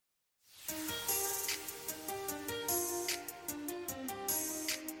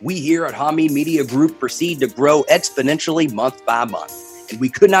We here at Hameen Media Group proceed to grow exponentially month by month, and we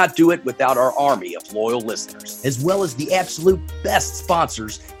could not do it without our army of loyal listeners, as well as the absolute best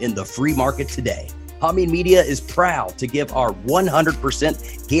sponsors in the free market today. Hameen Media is proud to give our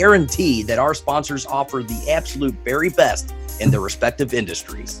 100% guarantee that our sponsors offer the absolute very best in their respective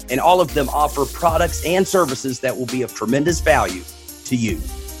industries, and all of them offer products and services that will be of tremendous value to you.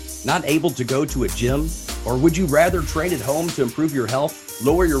 Not able to go to a gym? Or would you rather train at home to improve your health,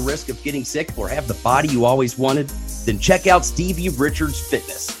 lower your risk of getting sick, or have the body you always wanted? Then check out Stevie Richards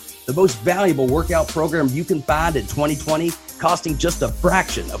Fitness, the most valuable workout program you can find in 2020, costing just a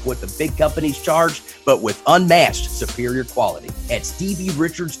fraction of what the big companies charge, but with unmatched superior quality at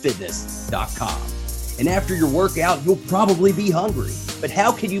StevieRichardsFitness.com. And after your workout, you'll probably be hungry. But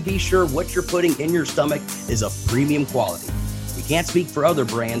how can you be sure what you're putting in your stomach is of premium quality? We can't speak for other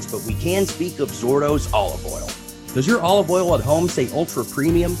brands, but we can speak of Zordo's olive oil. Does your olive oil at home say ultra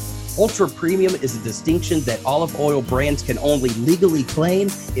premium? Ultra premium is a distinction that olive oil brands can only legally claim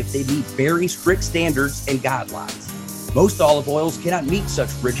if they meet very strict standards and guidelines. Most olive oils cannot meet such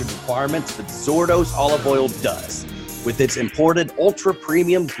rigid requirements, but Zordo's olive oil does, with its imported ultra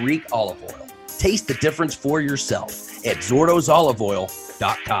premium Greek olive oil. Taste the difference for yourself at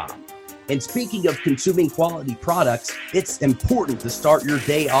ZordosOliveOil.com. And speaking of consuming quality products, it's important to start your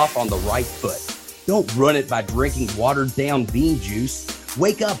day off on the right foot. Don't run it by drinking watered down bean juice.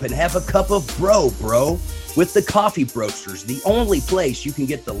 Wake up and have a cup of bro with the Coffee Broasters, the only place you can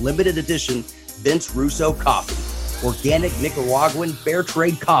get the limited edition Vince Russo coffee. Organic Nicaraguan fair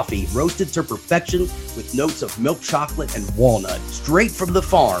trade coffee roasted to perfection with notes of milk chocolate and walnut, straight from the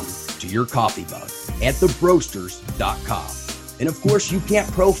farm to your coffee mug at thebroasters.com. And of course, you can't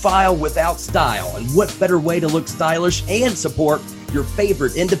profile without style. And what better way to look stylish and support your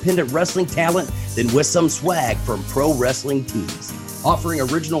favorite independent wrestling talent than with some swag from Pro Wrestling Tees? Offering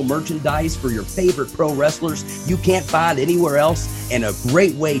original merchandise for your favorite pro wrestlers you can't find anywhere else, and a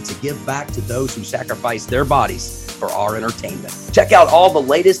great way to give back to those who sacrifice their bodies for our entertainment. Check out all the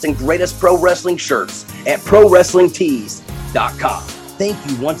latest and greatest pro wrestling shirts at ProWrestlingTees.com. Thank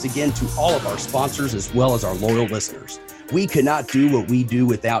you once again to all of our sponsors as well as our loyal listeners. We could not do what we do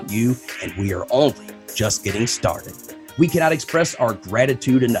without you, and we are only just getting started. We cannot express our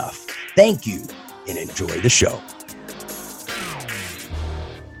gratitude enough. Thank you, and enjoy the show.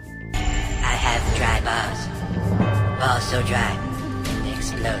 I have dry balls so dry, they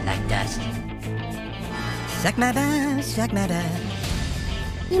explode like dust. Suck my balls, suck my balls.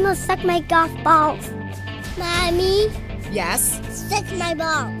 You must suck my golf balls. Mommy? Yes? Suck my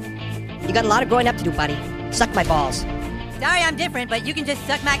balls. You got a lot of growing up to do, buddy. Suck my balls. Sorry I'm different, but you can just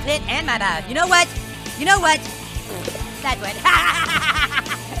suck my clit and my balls. You know what? That's what.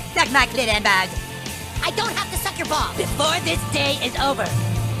 Suck my clit and balls. I don't have to suck your balls. Before this day is over,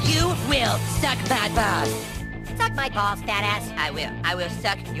 you will suck my balls. Suck my balls, fat ass. I will. I will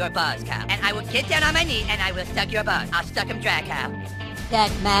suck your balls, Kyle. And I will get down on my knee and I will suck your balls. I'll suck them dry, Kyle.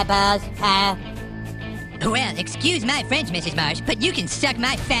 Suck my balls, Kyle. Well, excuse my French, Mrs. Marsh, but you can suck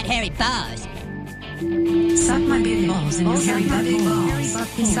my fat, hairy balls. Suck my big balls in your hairy butthole.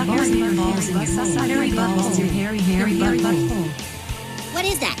 Suck your big balls in your hairy balls, your hairy butthole. What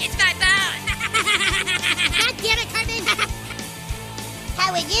is that? It's my balls. God damn it, Carmen!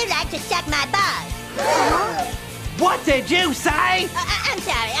 How would you like to suck my balls? What did you say? I'm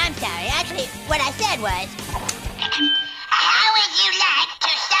sorry. Actually, what I said was... How would you like to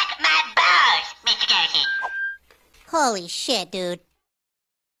suck my balls, Mr. Garrison? Holy shit, dude.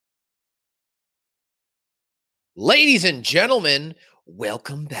 Ladies and gentlemen,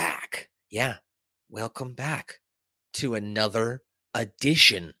 welcome back. Yeah, welcome back to another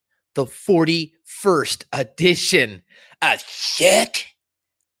edition, the 41st edition of Suck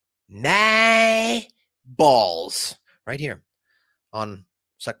My Balls, right here on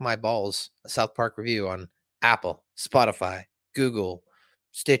Suck My Balls, a South Park review on Apple, Spotify, Google,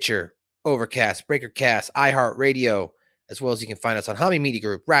 Stitcher, Overcast, Breakercast, iHeartRadio, as well as you can find us on Hameen Media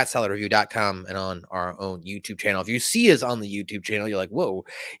Group, RatSaladReview.com, and on our own YouTube channel. If you see us on the YouTube channel, you're like, whoa,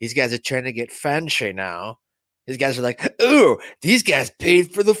 these guys are trying to get fancy now. These guys are like, oh, these guys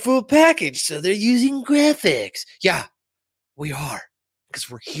paid for the full package, so they're using graphics. Yeah, we are, because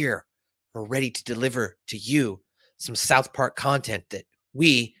we're here. We're ready to deliver to you some South Park content that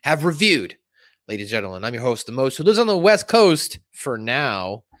we have reviewed. Ladies and gentlemen, I'm your host, the most, who lives on the West Coast for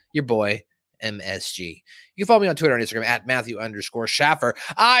now, your boy, MSG. You can follow me on Twitter and Instagram at Matthew_Schaffer.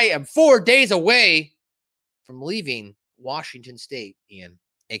 I am 4 days away from leaving Washington State, Ian.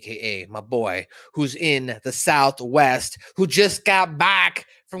 aka my boy, who's in the Southwest, who just got back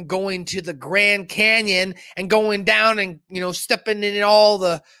from going to the Grand Canyon and going down and, stepping in all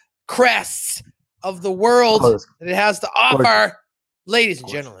the crests of the world that it has to offer. Ladies and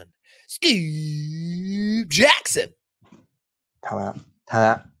gentlemen, Steve Jackson. Time out,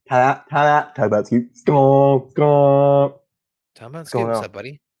 Scoop. Time out, Scoop. What's up,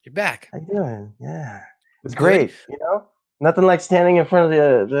 buddy? You're back. How you doing? Yeah. It's great, Nothing like standing in front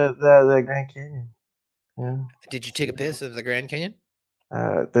of the Grand Canyon. Yeah. Did you take a piss of the Grand Canyon?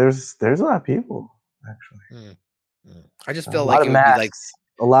 There's a lot of people, actually. I just feel like it would be like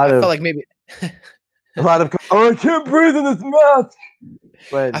a lot I of feel like maybe a lot of I can't breathe in this mask.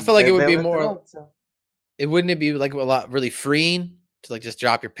 But I feel like it would be more. It wouldn't it be like a lot really freeing to like just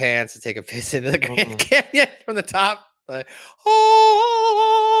drop your pants and take a piss into the Grand Canyon from the top? Like,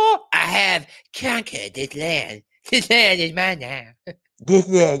 oh, I have conquered this land. This land is mine now. This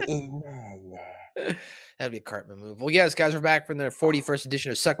land is mine now. That'd be a Cartman move. Well, yes, guys, we're back from the 41st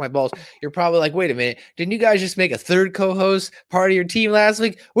edition of Suck My Balls. You're probably like, wait a minute. Didn't you guys just make a third co-host part of your team last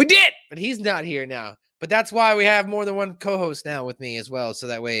week? We did, but he's not here now. But that's why we have more than one co-host now with me as well. So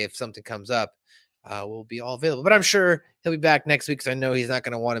that way, if something comes up, we'll be all available. But I'm sure he'll be back next week because I know he's not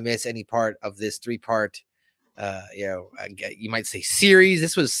going to want to miss any part of this 3-part, you might say series.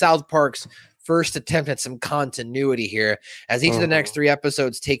 This was South Park's first attempt at some continuity here, as each of the next 3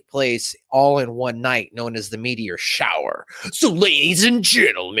 episodes take place all in one night, known as the Meteor Shower. So, ladies and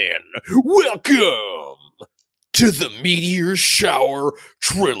gentlemen, welcome to the Meteor Shower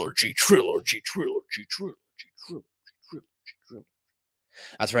trilogy.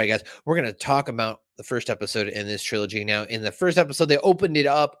 That's right, guys. We're going to talk about the first episode in this trilogy. Now, in the first episode, they opened it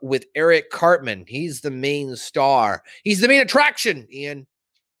up with Eric Cartman. He's the main star. He's the main attraction, Ian.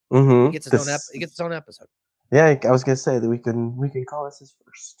 He gets his own episode. Yeah, I was gonna say that we can call this his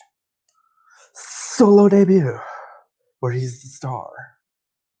first solo debut, where he's the star.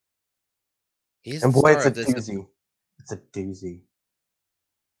 It's a doozy. It's a doozy.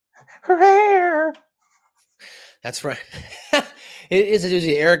 That's right. It is a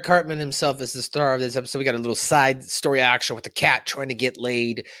doozy. Eric Cartman himself is the star of this episode. We got a little side story action with the cat trying to get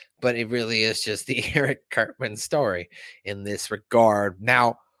laid, but it really is just the Eric Cartman story in this regard.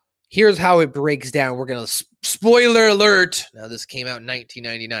 Now, here's how it breaks down. We're going to spoiler alert. Now, this came out in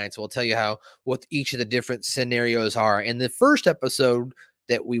 1999, so we'll tell you what each of the different scenarios are. In the first episode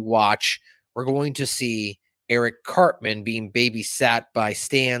that we watch, we're going to see Eric Cartman being babysat by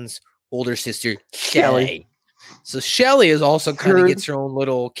Stan's older sister, Shelly. So Shelly is also kind of gets her own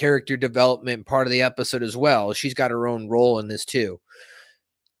little character development part of the episode as well. She's got her own role in this too.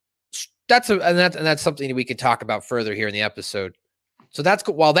 That's something that we could talk about further here in the episode. So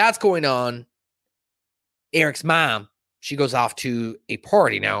while that's going on, Eric's mom, she goes off to a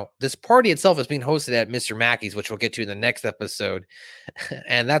party. Now, this party itself is being hosted at Mr. Mackey's, which we'll get to in the next episode.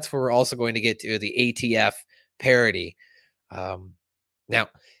 And that's where we're also going to get to the ATF parody. That'll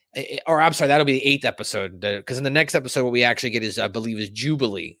be the 8th episode, because in the next episode, what we actually get is, I believe, is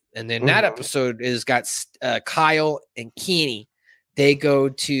Jubilee. And then that episode got Kyle and Kenny. They go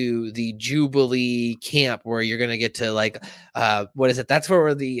to the Jubilee camp where you're going to get to what is it? That's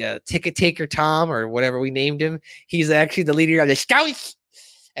where the ticket taker Tom, or whatever we named him. He's actually the leader of the Scouts,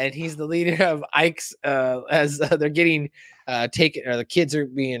 and he's the leader of Ike's as they're getting taken, or the kids are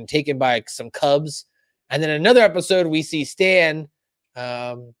being taken by some cubs. And then another episode, we see Stan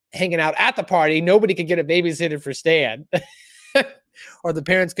hanging out at the party. Nobody could get a babysitter for Stan. Or the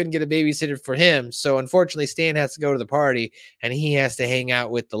parents couldn't get a babysitter for him. So unfortunately, Stan has to go to the party and he has to hang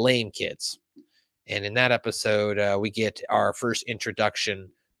out with the lame kids. And in that episode, we get our first introduction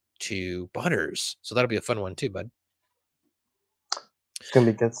to Butters. So that'll be a fun one too, bud. It's going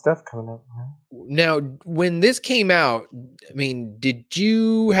to be good stuff coming up. Now, when this came out, I mean, did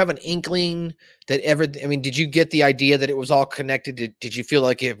you have an inkling did you get the idea that it was all connected? Did you feel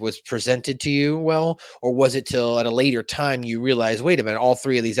like it was presented to you well? Or was it till at a later time you realized, wait a minute, all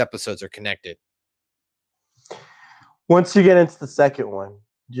 3 of these episodes are connected? Once you get into the second one,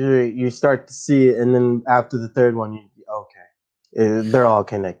 you start to see it. And then after the third one, they're all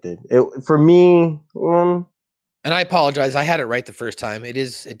connected. For me... And I apologize. I had it right the first time.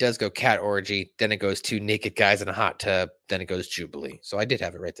 It does go cat orgy. Then it goes 2 naked guys in a hot tub. Then it goes Jubilee. So I did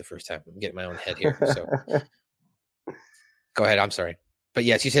have it right the first time. I'm getting my own head here. So go ahead. I'm sorry. But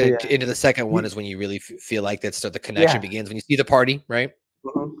yes, you said into the second one is when you really feel like that's the connection begins, when you see the party, right?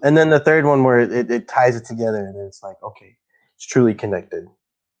 Mm-hmm. And then the third one where it ties it together and it's like, okay, it's truly connected.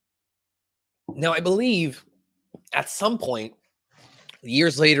 Now, I believe at some point,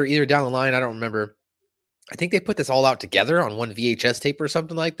 years later, either down the line, I don't remember, I think they put this all out together on one VHS tape or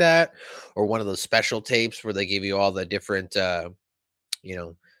something like that, or one of those special tapes where they give you all the different,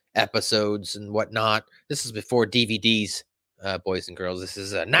 episodes and whatnot. This is before DVDs, boys and girls. This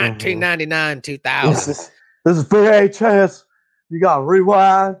is 1999, 2000. This is VHS. You got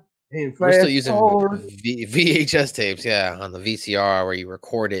rewind. And We're still fast using forward. VHS tapes, yeah, on the VCR where you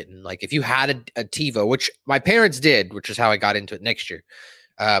record it. And like if you had a TiVo, which my parents did, which is how I got into it next year.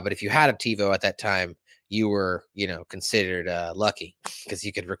 But if you had a TiVo at that time, you were, considered lucky because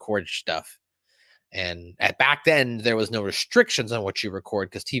you could record stuff. And back then, there was no restrictions on what you record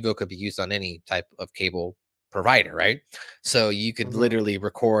because TiVo could be used on any type of cable provider, right? So you could literally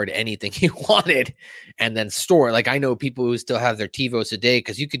record anything you wanted and then store it. Like I know people who still have their TiVos today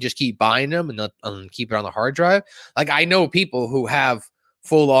because you could just keep buying them and keep it on the hard drive. Like I know people who have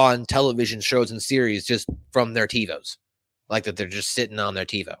full-on television shows and series just from their TiVos, like that they're just sitting on their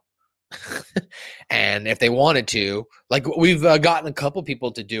TiVo. And if they wanted to, like we've gotten a couple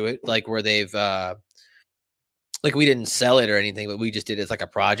people to do it, like where they've like we didn't sell it or anything, but we just did it as like a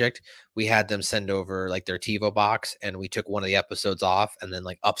project. We had them send over like their TiVo box and we took one of the episodes off and then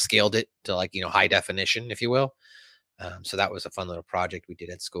like upscaled it to like, high definition, if you will. So that was a fun little project we did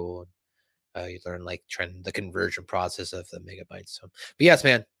at school. You learn like the conversion process of the megabytes. So, but yes,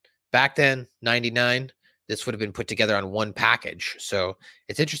 man, back then, 99, this would have been put together on one package. So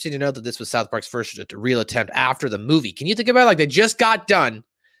it's interesting to know that this was South Park's first real attempt after the movie. Can you think about it? Like they just got done.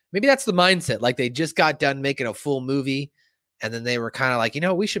 Maybe that's the mindset. Like they just got done making a full movie. And then they were kind of like,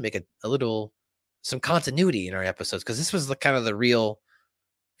 we should make some continuity in our episodes. Cause this was kind of the real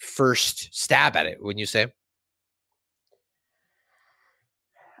first stab at it. Wouldn't you say?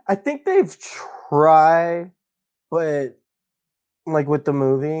 I think they've tried, but like with the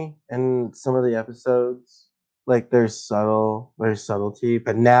movie and some of the episodes, like there's subtlety,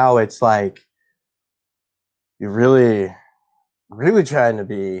 but now it's like you're really trying to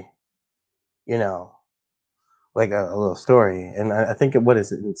be, like a little story. And I think what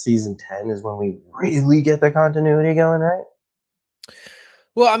is it in season 10 is when we really get the continuity going, right?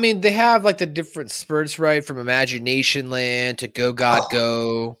 Well, I mean, they have like the different spurts, right? From Imagination Land to Go God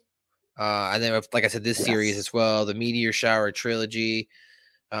Go. And then, like I said, this series as well, the Meteor Shower trilogy.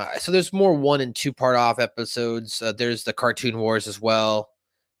 So there's more 1 and 2 part off episodes. There's the Cartoon Wars as well.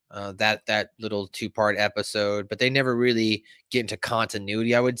 That little 2-part episode, but they never really get into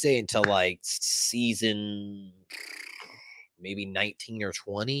continuity, I would say, until like season maybe 19 or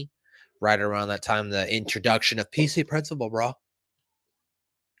 20, right around that time, the introduction of PC Principal, bro.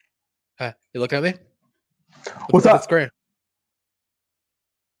 Hey, you looking at me? What's up? Screen.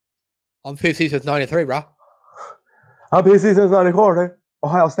 I'm PC since 93, bro. I'm PC since 94, dude.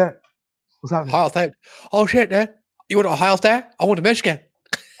 Ohio State. What's happening? Ohio State. Oh, shit, man. You went to Ohio State? I went to Michigan.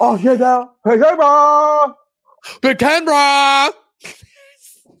 Oh, shit, now. Hey, bro. Big Ten, bro.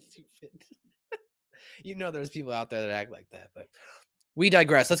 There's people out there that act like that, but we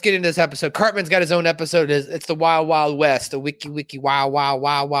digress. Let's get into this episode. Cartman's got his own episode. It's the Wild Wild West, the wiki wild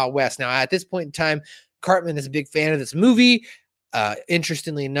wild west. Now, at this point in time, Cartman is a big fan of this movie.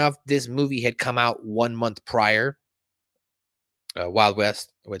 Interestingly enough, this movie had come out 1 month prior. Wild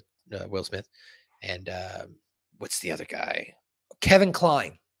West with Will Smith and what's the other guy? Kevin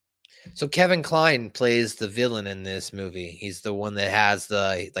Kline. So Kevin Kline plays the villain in this movie. He's the one that has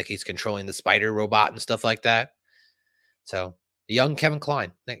he's controlling the spider robot and stuff like that. So young Kevin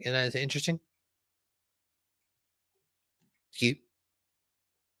Kline. Isn't that interesting? Cute.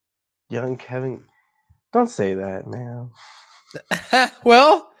 Young Kevin. Don't say that, man.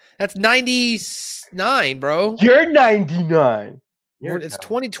 Well, that's 99, bro. You're 99. It's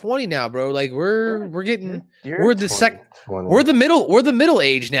 2020 now, bro. Like we're getting You're we're the middle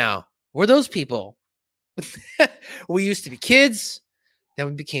age now. We're those people. We used to be kids, then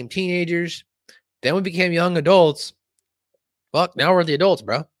we became teenagers, then we became young adults. Fuck, now we're the adults,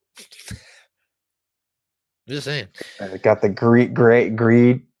 bro. Just saying. Got the greed,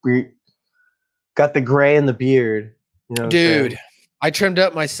 got the gray in the beard. Dude, I trimmed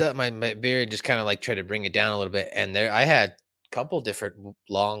up my beard, just kind of like tried to bring it down a little bit, and I had a couple different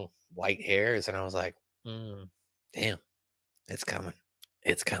long white hairs, and I was like, damn, it's coming.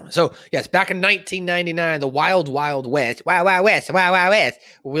 It's coming. So, yes, back in 1999, the Wild Wild West. Wild Wild West. Wild Wild West.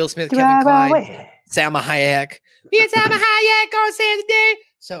 Will Smith, Kevin Kline, Salma Hayek. Me and Salma Hayek gonna save the day.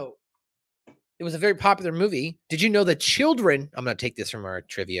 So, it was a very popular movie. Did you know that children, I'm going to take this from our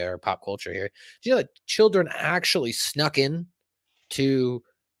trivia or pop culture here. Did you know that children actually snuck in to,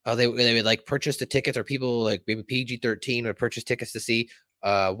 they would like purchase the tickets, or people like maybe PG-13 would purchase tickets to see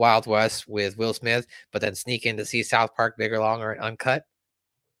Wild West with Will Smith, but then sneak in to see South Park Bigger, Longer, and Uncut?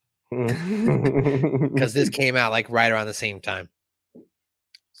 because this came out like right around the same time.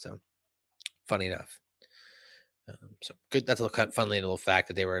 So funny enough. So good. That's a little kind of funny little fact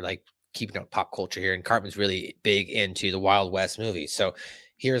that they were like keeping up pop culture here. And Cartman's really big into the Wild West movies. So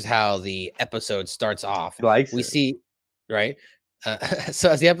here's how the episode starts off. We see, right? So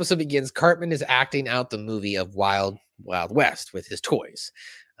as the episode begins, Cartman is acting out the movie of Wild West with his toys.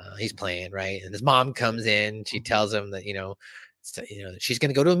 He's playing, right? And his mom comes in. She tells him that, that she's going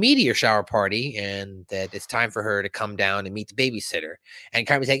to go to a meteor shower party and that it's time for her to come down and meet the babysitter. And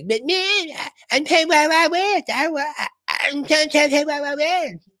Cartman's like, but man, I'm playing Wild West. I'm trying to play Wild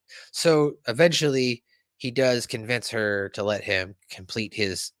West. So eventually he does convince her to let him complete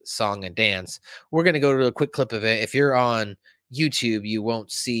his song and dance. We're going to go to a quick clip of it. If you're on YouTube, you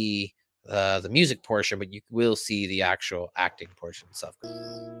won't see the music portion, but you will see the actual acting portion stuff.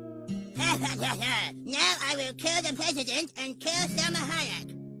 Now I will kill the president and kill Selma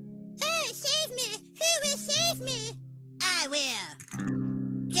Hayek. Hey, save me! Who will save me? I will.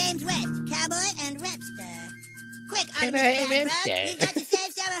 James West, cowboy and rapster. Quick, Artemis Cranbrook, we've got to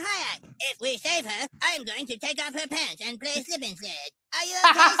save Selma Hayek. If we save her, I'm going to take off her pants and play slip and slide. Are you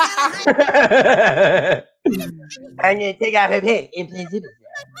okay, Selma Hayek? I'm going to take off her pants and play slip and slide.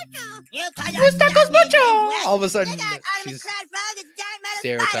 All of a sudden, she's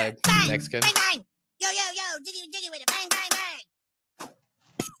stereotype Mexican. Bang, bang. Yo, diggy with it. Bang, bang, bang.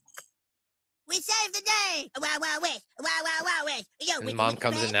 We saved the day. Wow, west. Yo, and mom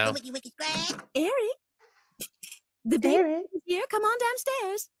comes in now. Eric, the baby is here. Come on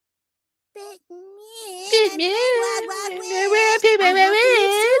downstairs.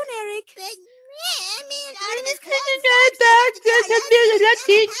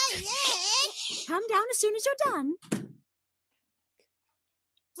 Come down as soon as you're done.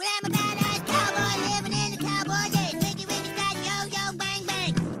 Well, I'm a badass cowboy living in the cowboy days. Wiggy, scratch, yo, bang,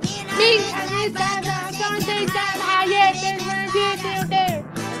 bang.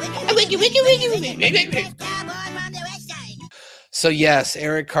 So yes,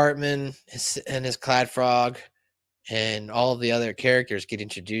 Eric Cartman and his Clad Frog and all of the other characters get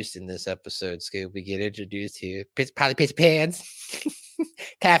introduced in this episode. Scoob, we get introduced to Polly Pitch Pants,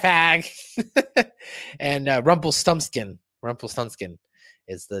 Clad Frog, and Rumpelstiltskin. Rumpelstiltskin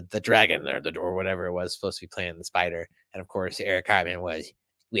is the dragon or whatever it was supposed to be playing the spider. And of course, Eric Cartman was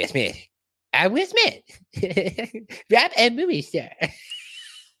Will Smith. I'm Will Smith, rap and movie star.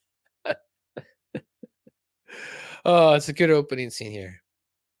 Oh, it's a good opening scene here.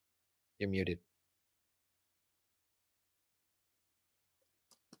 You're muted.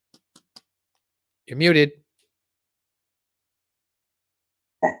 You're muted.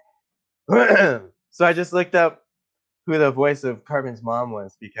 So I just looked up who the voice of Cartman's mom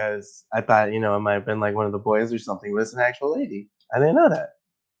was because I thought, it might have been like one of the boys or something, but it's an actual lady. I didn't know that.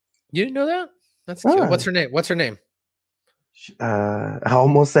 You didn't know that? That's cute. What's her name? I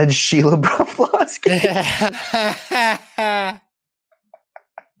almost said Sheila Broflovsky.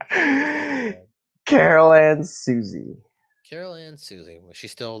 Carol Ann Susie. Carol Ann Susie. Was she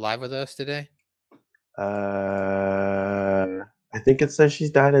still alive with us today? I think it says she's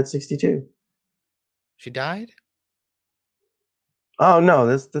died at 62. She died? Oh no,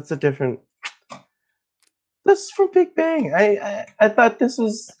 that's a different. This is from Big Bang. I thought this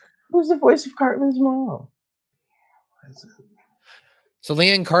was who's the voice of Cartman's mom. So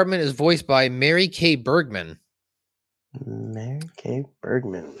Leanne Cartman is voiced by Mary Kay Bergman. Mary Kay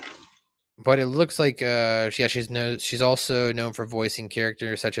Bergman. But it looks like she's also known for voicing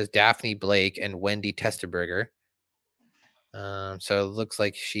characters such as Daphne Blake and Wendy Testerberger. So it looks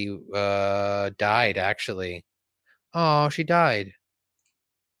like she died actually. Oh, she died.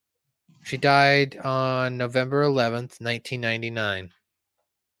 She died on November 11th, 1999.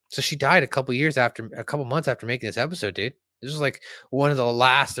 So she died a couple months after making this episode, dude. This was like one of the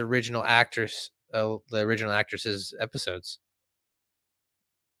last original actress's episodes.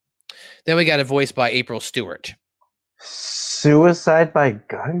 Then we got a voice by April Stewart. Suicide by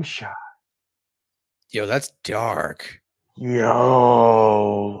gunshot. Yo, that's dark.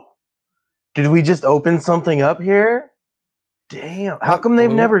 Yo. Did we just open something up here? Damn. How come they've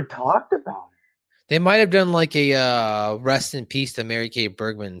never talked about it? They might have done like a rest in peace to Mary Kay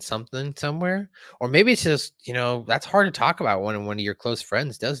Bergman something somewhere. Or maybe it's just, that's hard to talk about when one of your close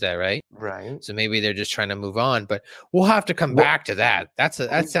friends does that, right? Right. So maybe they're just trying to move on, but we'll have to come back to that. That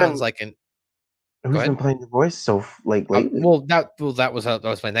sounds like an... Who's been playing the voice so lately? That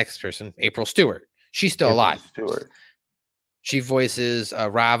was my next person, April Stewart. She's still alive. Stewart. She voices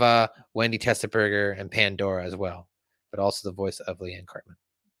Rava, Wendy Testerberger, and Pandora as well, but also the voice of Leanne Cartman.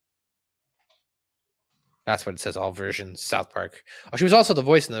 That's what it says. All versions, South Park. Oh, she was also the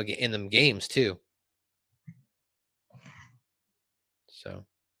voice in them games too. So,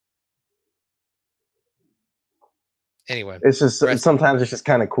 anyway, It's just sometimes it's just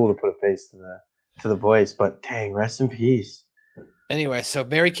kind of cool to put a face to the voice. But dang, rest in peace. Anyway, so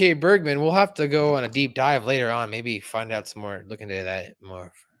Mary Kay Bergman, we'll have to go on a deep dive later on. Maybe find out some more, look into that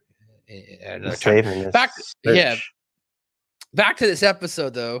more at another time. Back to this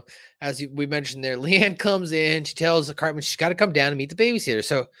episode, though, as we mentioned there, Leanne comes in. She tells Cartman she's got to come down and meet the babysitter.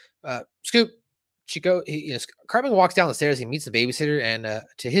 So, Scoop, Cartman walks down the stairs. He meets the babysitter, and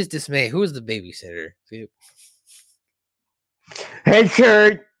to his dismay, who is the babysitter? Scoop. Hey,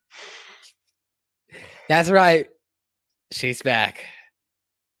 Kurt. That's right. She's back.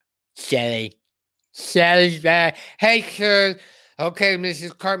 Shelly's back. Hey, Kurt. Okay,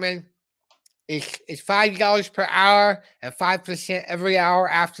 Mrs. Cartman. It's $5 per hour and 5% every hour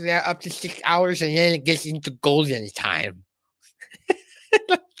after that, up to 6 hours, and then it gets into golden time.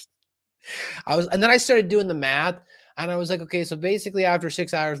 And then I started doing the math, and I was like, okay, so basically after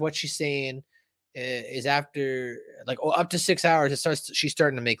 6 hours, what she's saying is after up to 6 hours, she's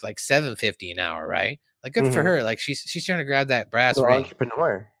starting to make like $7.50 an hour, right? Like good for her. Like she's trying to grab that brass ring.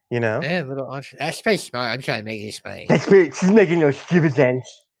 Entrepreneur, you know? Yeah, little entrepreneur. That's pretty smart. I'm trying to make this money. She's making no stupid sense.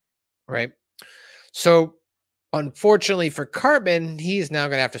 Right. So, unfortunately for Cartman, he is now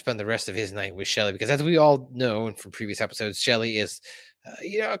going to have to spend the rest of his night with Shelly because, as we all know from previous episodes, Shelly is,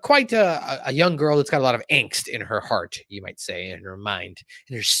 quite a young girl that's got a lot of angst in her heart, you might say, in her mind,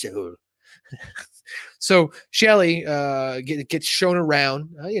 in her soul. So Shelly gets shown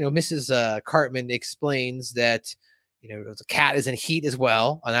around. Mrs. Cartman explains that the cat is in heat as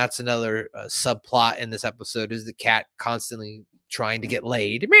well, and that's another subplot in this episode is the cat constantly trying to get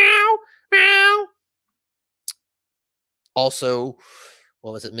laid. Meow, meow. Also,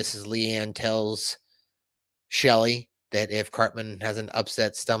 what was it? Mrs. Leanne tells Shelly that if Cartman has an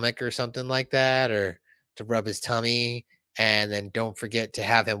upset stomach or something like that, or to rub his tummy, and then don't forget to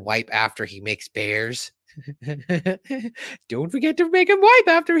have him wipe after he makes bears. Don't forget to make him wipe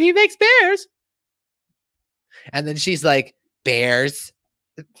after he makes bears. And then she's like, bears.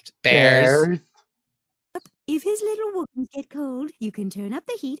 If his little wounds get cold, you can turn up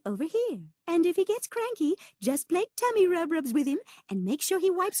the heat over here. And if he gets cranky, just play tummy rubs with him and make sure he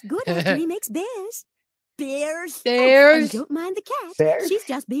wipes good after he makes bears. Bears. Oh, and don't mind the cat. Bears? She's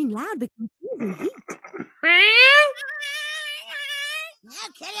just being loud because she's in heat. No,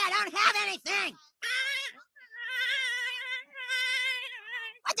 Kitty, I don't have anything.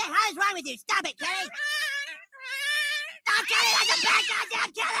 What the hell is wrong with you? Stop it, Kitty. Stop, Kitty. That's a bad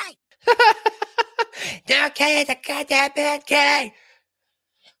goddamn Kitty. No, Kitty, it's a goddamn bad Kitty.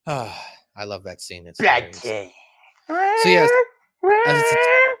 Oh, I love that scene. It's bad Kitty. So yes,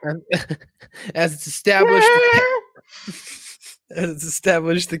 as it's established,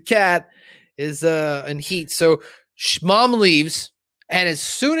 the cat is in heat. So Mom leaves, and as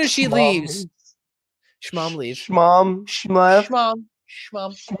soon as she leaves, Mom leaves. Mom left. Mom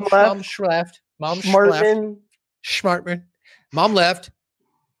left.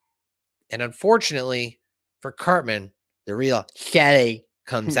 And unfortunately for Cartman, the real Shelly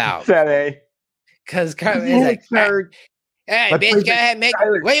comes out. Because Cartman is like, hey, bitch, go ahead, make.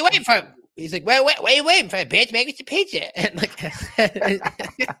 What are you waiting for? He's like, what are you waiting for, bitch? Make me some pizza. And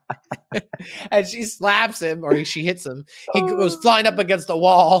and she slaps him, or she hits him. He goes flying up against the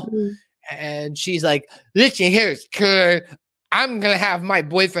wall, and she's like, listen here, Kurt. I'm gonna have my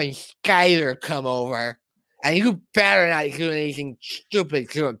boyfriend Skyler come over, and you better not do anything stupid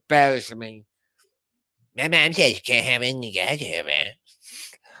to embarrass me. My mom says you can't have anything together, man.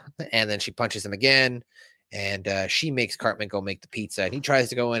 And then she punches him again. And she makes Cartman go make the pizza. And he tries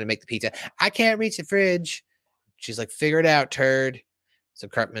to go in and make the pizza. I can't reach the fridge. She's like, figure it out, turd. So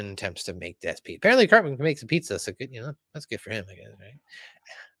Cartman attempts to make that pizza. Apparently Cartman can make some pizza. So good, that's good for him, I guess, right?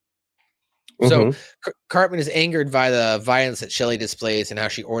 So Cartman is angered by the violence that Shelly displays and how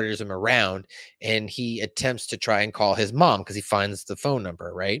she orders him around. And he attempts to try and call his mom because he finds the phone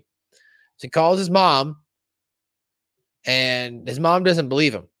number, right? So he calls his mom. And his mom doesn't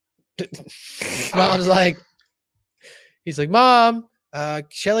believe him. Mom's like, he's like, Mom,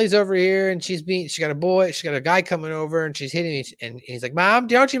 Shelly's over here and she got a guy coming over and she's hitting me. And he's like, Mom,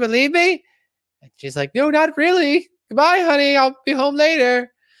 don't you believe me? And she's like, no, not really. Goodbye, honey. I'll be home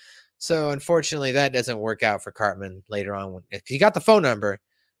later. So unfortunately, that doesn't work out for Cartman later on. He got the phone number,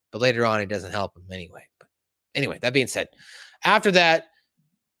 but later on, it doesn't help him anyway. But anyway, that being said, after that,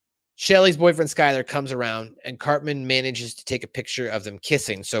 Shelly's boyfriend Skyler comes around and Cartman manages to take a picture of them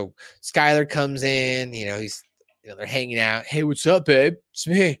kissing. So Skyler comes in, they're hanging out. Hey, what's up, babe? It's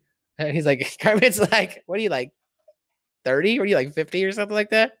me. And he's like, Cartman's like, what are you like, 30? Or are you like 50 or something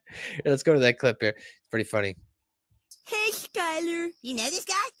like that? Here, let's go to that clip here. It's pretty funny. Hey, Skyler. You know this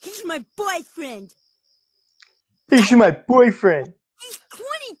guy? He's my boyfriend. He's my boyfriend. He's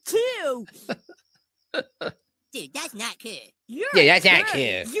 22. Dude, that's not cool. You're Yeah, a that's not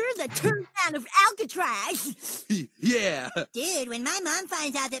turd. cool. You're the turn down of Alcatraz. Yeah. Dude, when my mom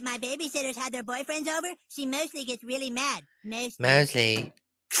finds out that my babysitters had their boyfriends over, she mostly gets really mad. Mostly.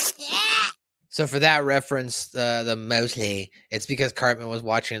 Yeah. So for that reference, the mostly, it's because Cartman was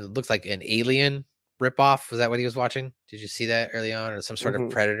watching, it looks like an Alien ripoff. Was that what he was watching? Did you see that early on? Or some sort of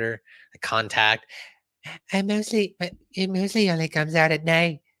Predator, like Contact? It mostly only comes out at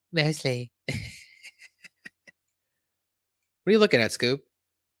night. Mostly. What are you looking at, Scoop?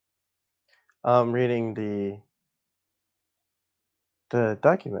 I'm reading the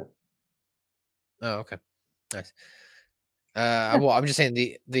document. Oh, okay. Nice. Well, I'm just saying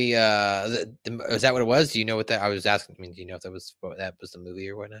the is that what it was? Do you know what that? I was asking. I mean, do you know if that was the movie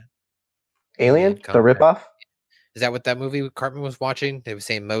or whatnot? Alien, the ripoff. Is that what that movie Cartman was watching? They were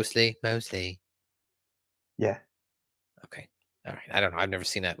saying mostly. Yeah. Okay. All right. I don't know. I've never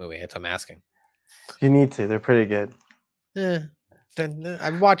seen that movie. That's what I'm asking. You need to. They're pretty good.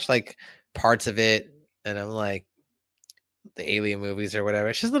 I've watched like parts of it, and I'm like, the Alien movies or whatever.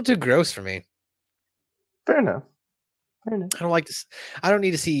 It's just a little too gross for me. Fair enough. I don't like this. I don't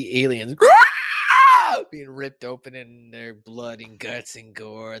need to see aliens being ripped open and their blood and guts and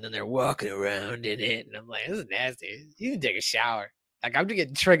gore, and then they're walking around in it, and I'm like, this is nasty. You can take a shower. Like, I'm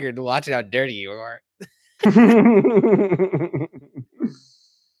getting triggered watching how dirty you are.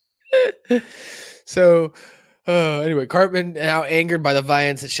 So anyway, Cartman, now angered by the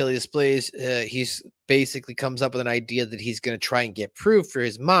violence that Shelly displays, he's basically comes up with an idea that he's going to try and get proof for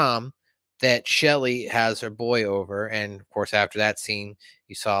his mom that Shelly has her boy over. And of course, after that scene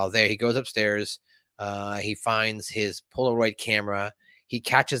you saw there, he goes upstairs, he finds his Polaroid camera, he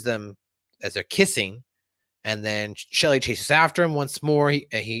catches them as they're kissing, and then Shelly chases after him once more.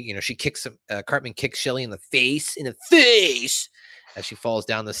 She kicks him. Cartman kicks Shelly in the face as she falls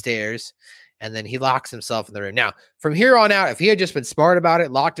down the stairs. And then he locks himself in the room. Now, from here on out, if he had just been smart about it,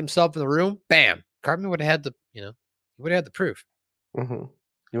 locked himself in the room, bam, Cartman would have had the, he would have had the proof. Mm-hmm.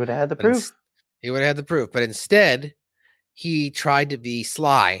 You would have had the proof. He would have had the proof. But instead, he tried to be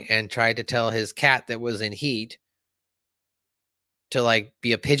sly and tried to tell his cat that was in heat to like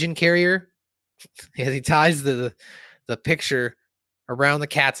be a pigeon carrier. He ties the picture around the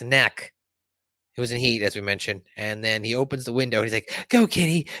cat's neck. He was in heat, as we mentioned. And then he opens the window and he's like, go,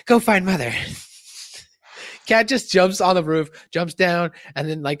 kitty, go find mother. Cat just jumps on the roof, jumps down, and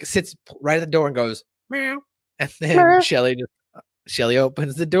then like sits right at the door and goes, meow. And then Shelly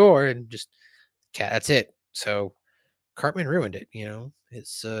opens the door and just, cat, that's it. So Cartman ruined it,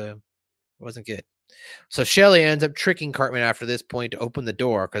 It's wasn't good. So Shelly ends up tricking Cartman after this point to open the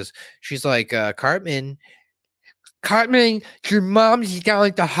door because she's like, Cartman, your mom's down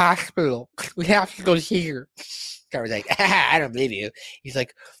at the hospital. We have to go see her. Cartman's like, I don't believe you. She's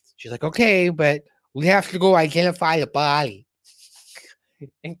like, okay, but we have to go identify the body.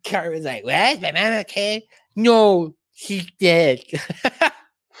 And Cartman's like, what? Is my mom okay? No, she's dead.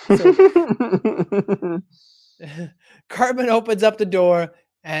 So, Cartman opens up the door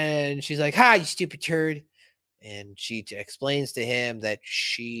and she's like, hi, you stupid turd. And she explains to him that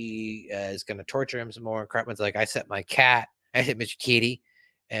she is going to torture him some more. And Cartman's like, I set Mr. Kitty.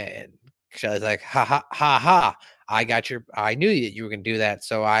 And Shelly's like, ha, ha, ha, ha. I knew that you were going to do that.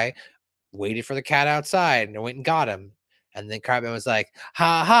 So I waited for the cat outside and I went and got him. And then Cartman was like,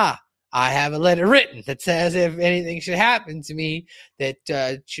 ha, ha. I have a letter written that says if anything should happen to me,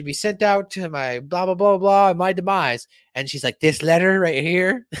 that should be sent out to my blah, blah, blah, blah, my demise. And she's like, this letter right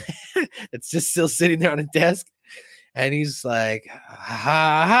here, it's just still sitting there on a desk. And he's like,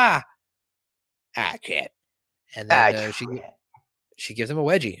 ha, ha. Kid. And then she gives him a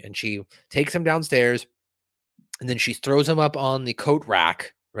wedgie and she takes him downstairs and then she throws him up on the coat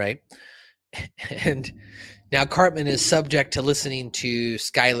rack, right? And now Cartman is subject to listening to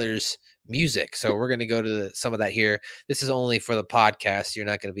Skylar's music. So we're going to go to some of that here. This is only for the podcast. You're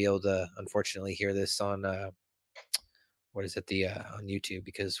not going to be able to, unfortunately, hear this on, on YouTube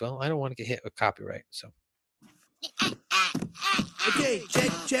because, well, I don't want to get hit with copyright. So. Okay,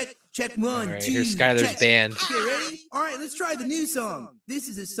 check 1, All right, 2. here's Skylar's band. Okay, ready? All right, let's try the new song. This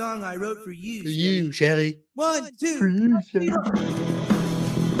is a song I wrote for you. For you, Shelly. 1, 2. For you, Shelly.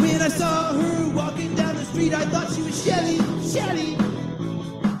 When I saw her walking down the street, I thought she was Shelly. Oh,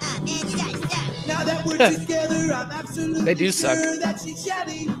 man, you guys suck. Now that we're together, I'm absolutely They do suck. sure that she's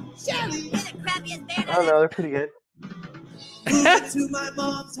Shelly. You're the crappiest band I don't know. They're pretty good. Moving to my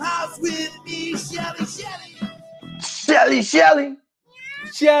mom's house with me, Shelly, Shelly. Shelly, Shelly.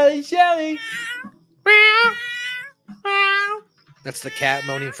 Shelly, Shelly. Meow. Meow. That's the cat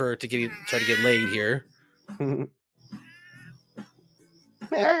moaning for try to get laid here. Meow.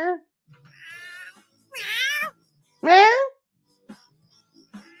 Meow.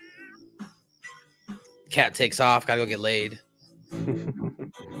 Cat takes off. Gotta go get laid.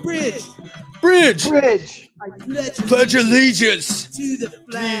 Bridge. Bridge. Bridge. I Pledge allegiance to the to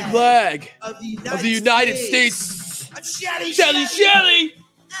the flag flag of the of the United States. I'm Shelly, Shelly, Shelly. Oh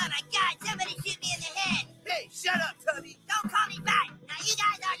my god, somebody shoot me in the head! Hey, shut up, Tubby. Don't call me back! Now you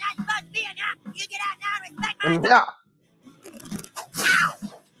guys are not supposed to be in here! You get out now and respect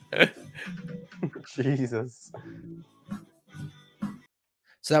my Jesus.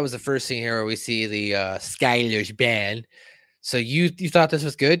 So that was the first scene here where we see the Skylar's band. So you thought this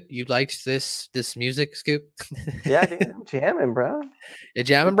was good? You liked this music, Scoop? Yeah, dude, I'm jamming, bro. You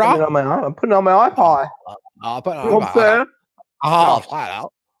jamming, I'm bro? putting it on my iPod.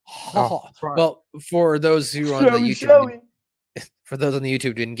 Well, for those who are on the YouTube, for those on the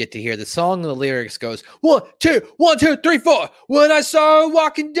YouTube didn't get to hear the song, the lyrics goes 1, 2, 1, 2, 3, 4. When I saw her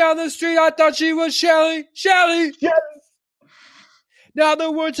walking down the street, I thought she was Shelly, Shelly. Now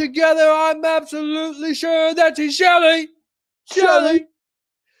that we're together, I'm absolutely sure that she's Shelly, Shelly.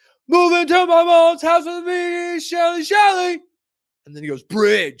 Moving to my mom's house with me, Shelly, Shelly. And then he goes,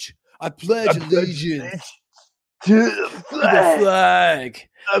 Bridge. I pledge allegiance to the flag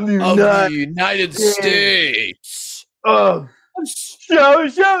of of the United States. Of Shelly,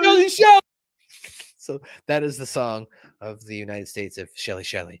 Shelly, Shelly. So that is the song of the United States of Shelly,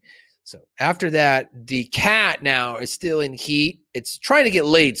 Shelly. So after that, the cat now is still in heat. It's trying to get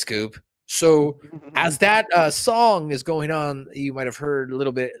laid, Scoop. So as that song is going on, you might have heard a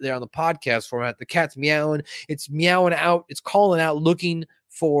little bit there on the podcast format. The cat's meowing. It's meowing out. It's calling out, looking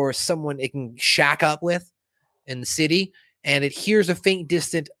for someone it can shack up with in the city. And it hears a faint,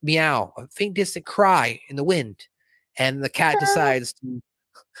 distant meow, a faint, distant cry in the wind. And the cat decides to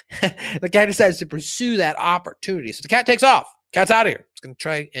pursue that opportunity. So the cat takes off. Cat's out of here. It's going to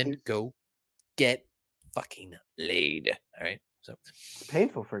try and go get fucking laid. All right. So It's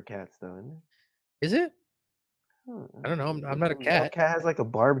painful for cats, though, isn't it? is it? I don't know. I'm not a cat. A cat has like a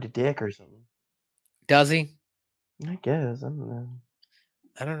barbed dick or something. Does he? I guess. I don't know.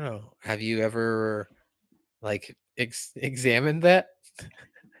 I don't know. Have you ever like examined that?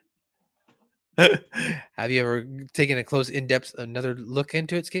 Have you ever taken a close, in-depth, another look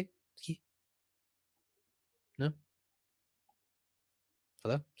into it, Ski? No?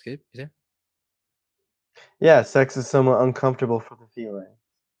 Hello? Ski? You there? Yeah, sex is somewhat uncomfortable for the feline.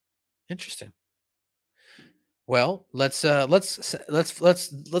 Interesting. Well, let's go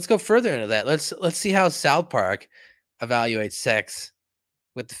further into that. Let's see how South Park evaluates sex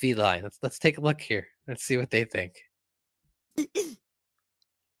with the feline. Let's take a look here. Let's see what they think.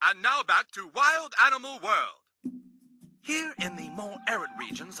 And now back to Wild Animal World. Here in the more arid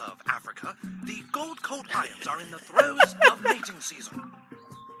regions of Africa, the gold coat lions are in the throes of mating season.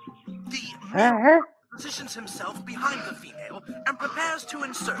 The male positions himself behind the female and prepares to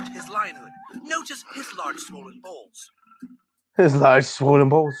insert his lionhood. Notice his large swollen balls. His large swollen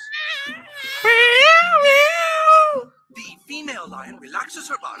balls. The female lion relaxes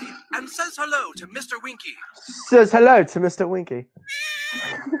her body and says hello to Mr. Winky. Says hello to Mr. Winky.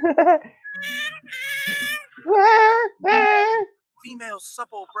 Female's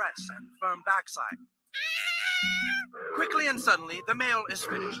supple breasts and firm backside. Quickly and suddenly, the male is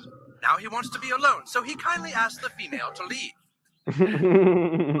finished. Now he wants to be alone, so he kindly asks the female to leave.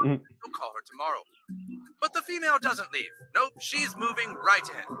 He'll call her tomorrow. But the female doesn't leave. Nope, she's moving right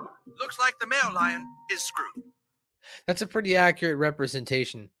in. Looks like the male lion is screwed. That's a pretty accurate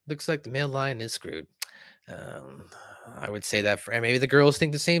representation. Looks like the male lion is screwed. I would say that and maybe the girls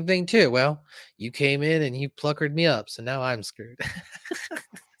think the same thing too. Well, you came in and you pluckered me up, so now I'm screwed.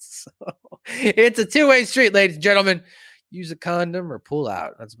 So it's a two-way street, ladies and gentlemen. Use a condom or pull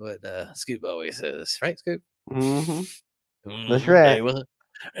out. That's what Scoop always says, right, Scoop? Mm-hmm. That's right. Hey, well,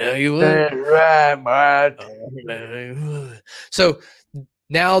 you would. That's right, Mark. So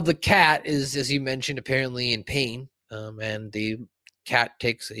now the cat is, as you mentioned, apparently in pain. And the cat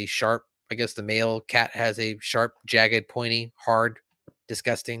takes a sharp, I guess the male cat has a sharp, jagged, pointy, hard,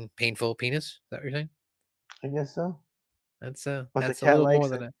 disgusting, painful penis. Is that what you're saying? I guess so. That's But that's the a cat little more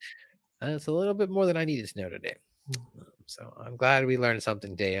likes than that's a little bit more than I needed to know today. So I'm glad we learned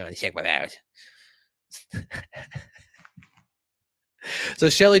something today on Check It Out. So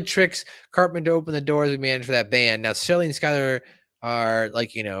Shelly tricks Cartman to open the doors we managed for that band. Now Shelly and Skylar are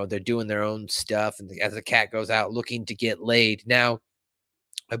like, they're doing their own stuff, and as the cat goes out looking to get laid. Now,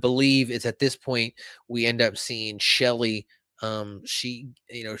 I believe it's at this point we end up seeing Shelly. She,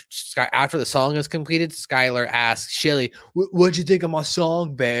 after the song is completed, Skylar asks Shelly, "What'd you think of my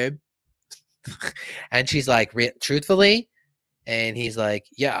song, babe?" And she's like, "Truthfully," and he's like,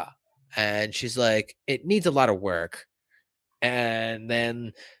 "Yeah," and she's like, "It needs a lot of work." And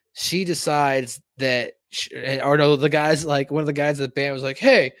then she decides that, or no, the guys, like one of the guys of the band was like,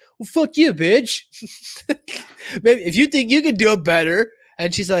 "Hey, well, fuck you, bitch. Maybe if you think you can do it better."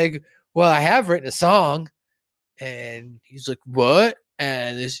 And she's like, "Well, I have written a song." And he's like, "What?"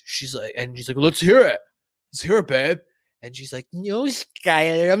 And she's like, "Let's hear it. Let's hear it, babe." And she's like, "No,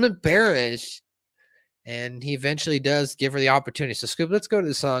 Skylar, I'm embarrassed." And he eventually does give her the opportunity. So, Scoop, let's go to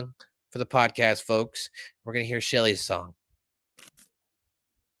the song for the podcast, folks. We're going to hear Shelly's song.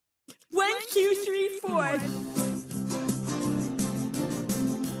 1, 2, 3, 4.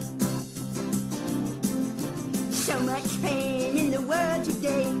 So much pain in the world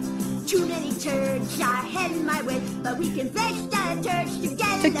today. Too many turds are heading my way, but we can face the turds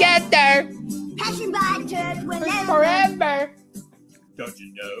together. Passing by turds whenever. Forever. Don't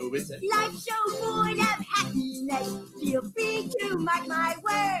you know it's Life's so void of happiness. Feel free to mark my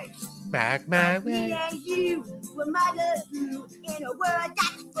words. Mark my Me way. and you will mother through in a world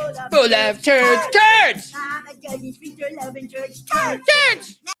that's Full of turds. I'm a judging speaker, loving turds.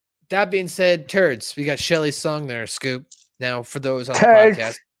 That being said, turds. We got Shelly's song there, Scoop. Now, for those on the Turds.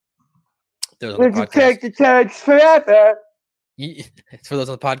 podcast, We can take the turds forever. For those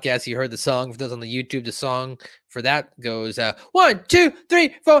on the podcast, you heard the song. For those on the YouTube, the song for that goes 1, 2,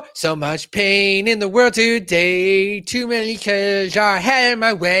 3, 4. So much pain in the world today. Too many kids are heading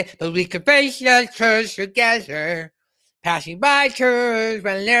my way, but we can face the church together. Passing by church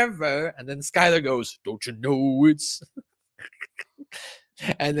whenever. And then Skylar goes, "Don't you know it's..."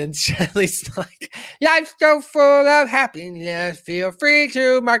 And then Shelly's like, "Life's so full of happiness. Feel free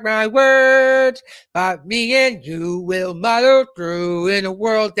to mark my words. But me and you will muddle through in a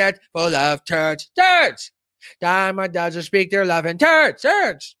world that's full of turds. Turds! Diamond doesn't speak their love in turds.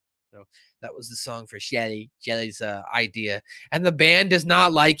 Turds!" So that was the song for Shelly's idea. And the band does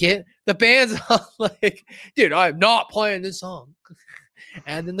not like it. The band's all like, "Dude, I'm not playing this song."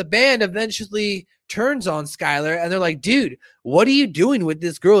 And then the band eventually turns on Skylar and they're like, "Dude, what are you doing with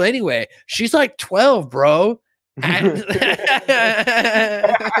this girl anyway? She's like 12, bro." And,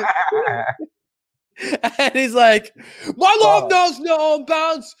 and he's like, "My love knows no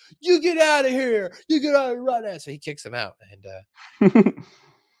bounds. You get out of here. You get out of here right now." So he kicks him out and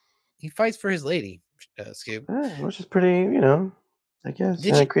he fights for his lady, Scoop. Which is pretty, I guess,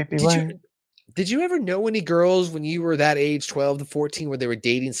 in a creepy way. Did you ever know any girls when you were that age, 12 to 14, where they were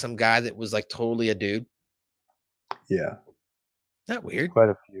dating some guy that was like totally a dude? Yeah. That weird? Quite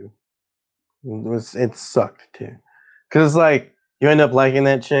a few. It sucked too. Because like you end up liking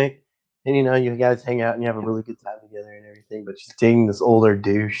that chick and you guys hang out and you have a really good time together and everything, but she's dating this older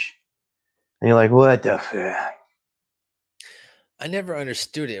douche. And you're like, what the fuck? I never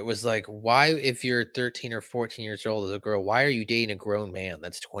understood it. It was like, why, if you're 13 or 14 years old as a girl, why are you dating a grown man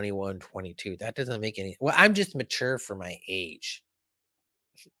that's 21, 22? That doesn't make any... Well, I'm just mature for my age.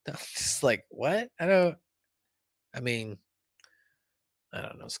 I'm just like, what? I don't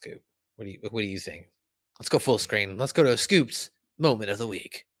know, Scoop. What do you think? Let's go full screen. Let's go to Scoop's moment of the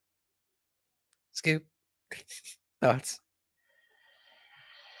week. Scoop. Thoughts?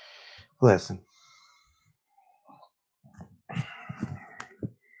 Listen.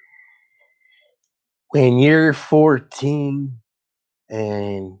 When you're 14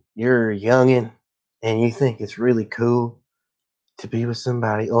 and you're a youngin' and you think it's really cool to be with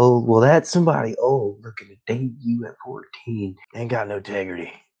somebody old, well, that's somebody old looking to date you at 14. Ain't got no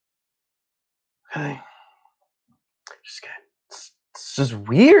integrity. Okay? It's just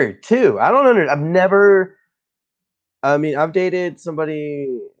weird, too. I've dated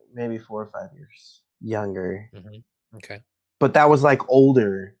somebody maybe 4 or 5 years younger. Mm-hmm. Okay. But that was like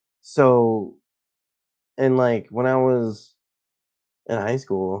older. So... And like when I was in high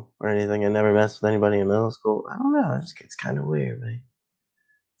school or anything, I never messed with anybody in middle school. I don't know. It's kind of weird, man.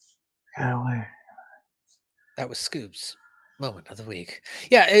 Kind of weird. That was Scoop's moment of the week.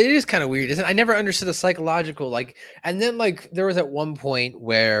 Yeah, it is kind of weird, isn't it? I never understood the psychological, and then there was at one point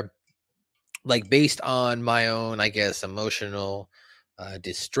where, based on my own, I guess, emotional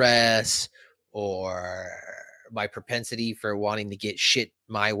distress or my propensity for wanting to get shit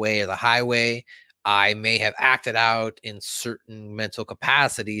my way or the highway, I may have acted out in certain mental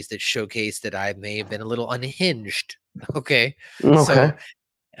capacities that showcase that I may have been a little unhinged. Okay. So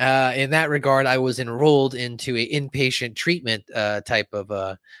In that regard, I was enrolled into a inpatient treatment type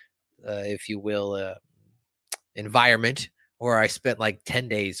of, if you will, environment where I spent like 10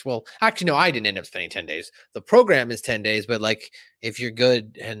 days. Well, actually, no, I didn't end up spending 10 days. The program is 10 days, but like if you're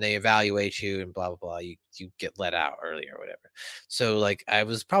good and they evaluate you and blah, blah, blah, you get let out early or whatever. So like I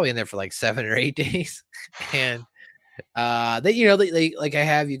was probably in there for like 7 or 8 days. And they like I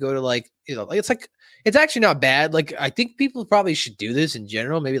have you go to like, like it's actually not bad. Like I think people probably should do this in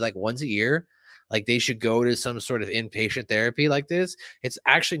general, maybe like once a year. Like they should go to some sort of inpatient therapy like this. It's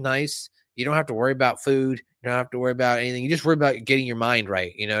actually nice. You don't have to worry about food. You don't have to worry about anything. You just worry about getting your mind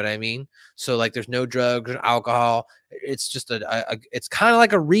right. You know what I mean? So like there's no drugs or alcohol. It's just it's kind of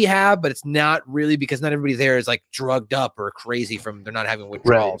like a rehab, but it's not really, because not everybody there is like drugged up or crazy from they're not having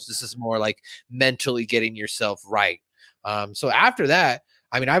withdrawals. Right. This is more like mentally getting yourself right. So after that,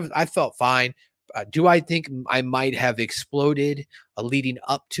 I mean, I felt fine. Do I think I might have exploded leading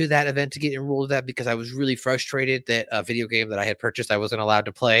up to that event to get enrolled in that because I was really frustrated that a video game that I had purchased I wasn't allowed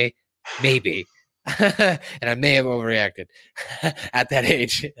to play? Maybe. And I may have overreacted at that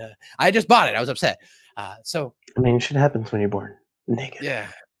age. I just bought it. I was upset. So I mean, shit happens when you're born naked. Yeah.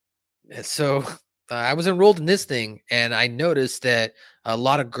 So I was enrolled in this thing, and I noticed that a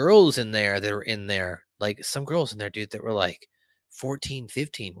lot of girls in there that were in there, like some girls in there, dude, that were like 14,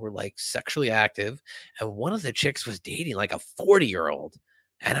 15, were like sexually active. And one of the chicks was dating like a 40-year-old.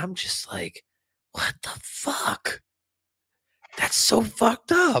 And I'm just like, what the fuck? That's so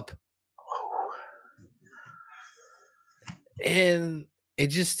fucked up. And it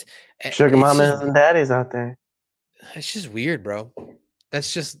just sugar mamas and daddies out there. It's just weird, bro.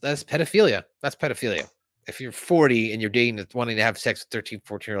 That's pedophilia. That's pedophilia. If you're 40 and you're dating wanting to have sex with 13,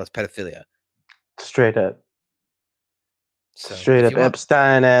 14-year-olds, pedophilia. Straight up. So straight up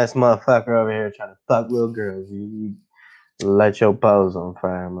Epstein ass motherfucker over here trying to fuck little girls. You light your balls on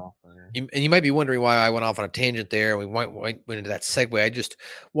fire, motherfucker. And you might be wondering why I went off on a tangent there. We went into that segue. I just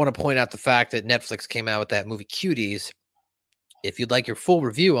want to point out the fact that Netflix came out with that movie Cuties. If you'd like your full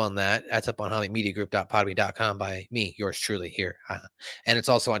review on that, that's up on HamiMediaGroup.podbean.com by me, yours truly here. And it's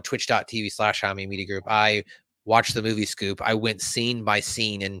also on twitch.tv/HamiMediaGroup. I watched the movie Scoop. I went scene by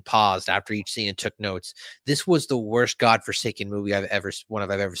scene and paused after each scene and took notes. This was the worst godforsaken movie I've ever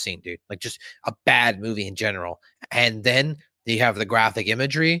seen, dude. Like just a bad movie in general. And then you have the graphic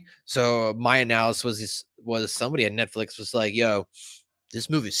imagery. So my analysis was somebody at Netflix was like, yo,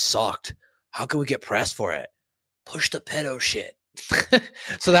 this movie sucked. How can we get press for it? Push the pedo shit.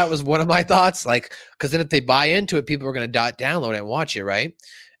 So that was one of my thoughts, like, because then if they buy into it, people are going to download it and watch it, right?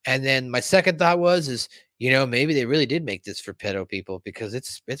 And then my second thought was maybe they really did make this for pedo people, because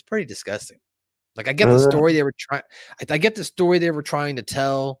it's pretty disgusting. Like I get the story they were trying. I get the story they were trying to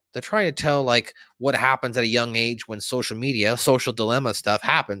tell. They're trying to tell like what happens at a young age when social dilemma stuff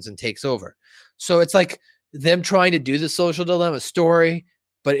happens and takes over. So it's like them trying to do the social dilemma story,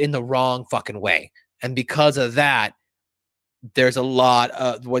 but in the wrong fucking way. And because of that, there's a lot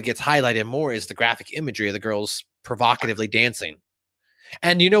of what gets highlighted more is the graphic imagery of the girls provocatively dancing.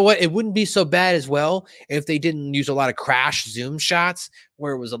 And you know what? It wouldn't be so bad as well if they didn't use a lot of crash zoom shots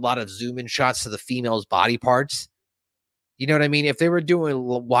where it was a lot of zoom in shots to the female's body parts. You know what I mean? If they were doing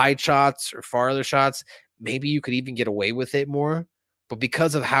wide shots or farther shots, maybe you could even get away with it more. But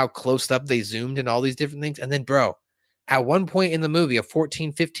because of how close up they zoomed and all these different things, and then, bro, at one point in the movie, a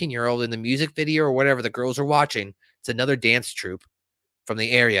 14, 15-year-old in the music video or whatever the girls are watching, it's another dance troupe from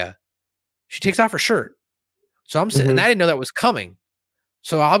the area. She takes off her shirt. So I'm sitting, and I didn't know that was coming.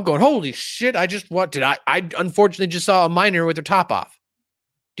 So I'm going, holy shit, I unfortunately just saw a minor with her top off.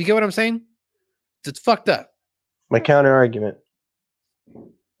 Do you get what I'm saying? It's fucked up. My counter argument.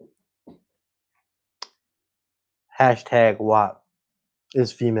 #WAP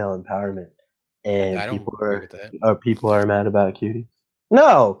is female empowerment. And people are mad about Cuties.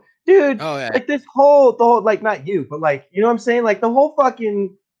 No, dude. Oh, yeah. Like the whole, like not you, but like, you know what I'm saying? Like the whole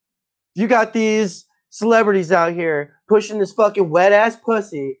fucking, you got these celebrities out here pushing this fucking wet ass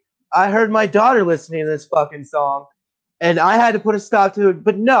pussy. I heard my daughter listening to this fucking song, and I had to put a stop to it.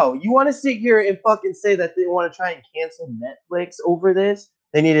 But no, you want to sit here and fucking say that they want to try and cancel Netflix over this?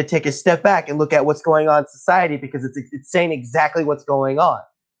 They need to take a step back and look at what's going on in society, because it's saying exactly what's going on.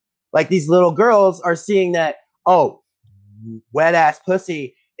 Like these little girls are seeing that, oh, wet ass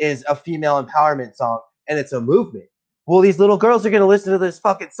pussy is a female empowerment song and it's a movement. Well, these little girls are going to listen to this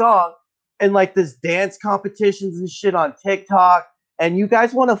fucking song and like this dance competitions and shit on TikTok. And you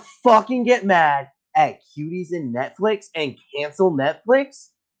guys want to fucking get mad at Cuties and Netflix and cancel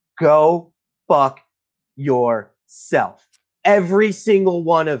Netflix? Go fuck yourself. Every single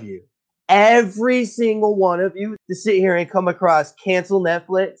one of you. every single one of you to sit here and come across cancel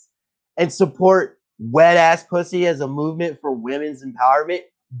Netflix and support wet ass pussy as a movement for women's empowerment,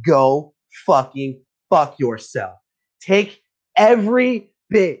 go fucking fuck yourself. Take every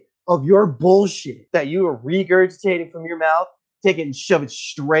bit of your bullshit that you are regurgitating from your mouth, take it and shove it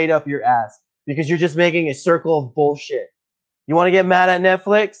straight up your ass because you're just making a circle of bullshit. You want to get mad at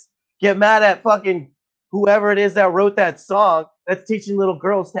Netflix? Get mad at fucking whoever it is that wrote that song that's teaching little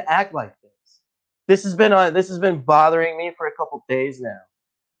girls to act like this. This has been bothering me for a couple days now.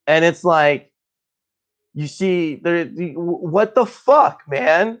 And it's like, you see, what the fuck,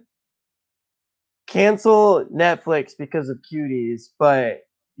 man? Cancel Netflix because of cuties, but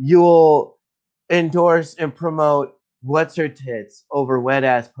you'll endorse and promote what's her tits over wet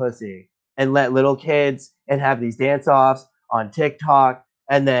ass pussy and let little kids and have these dance offs on TikTok,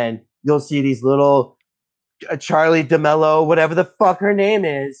 and then you'll see these little Charlie D'Amelio, whatever the fuck her name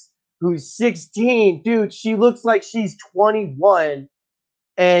is, who's 16, dude. She looks like she's 21,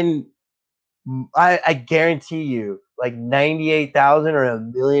 and I guarantee you, like 98,000 or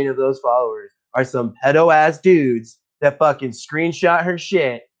 1 million of those followers are some pedo ass dudes that fucking screenshot her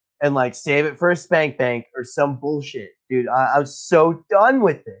shit and like save it for a spank bank or some bullshit, dude. I'm so done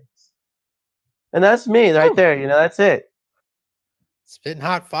with this, and that's me right there. You know, that's it. Spitting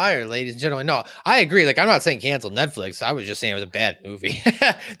hot fire, ladies and gentlemen. No, I agree. Like, I'm not saying cancel Netflix. I was just saying it was a bad movie.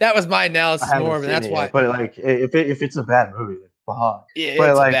 That was my analysis more, and that's why. But like, if it's a bad movie, then fuck. Yeah, but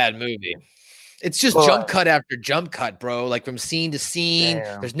it's like, a bad movie. It's just jump cut after jump cut, bro. Like from scene to scene.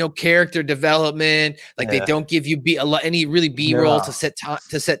 Damn. There's no character development. Like they don't give you any really B-roll to set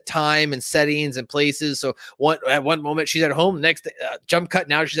time and settings and places. So at one moment she's at home, next jump cut.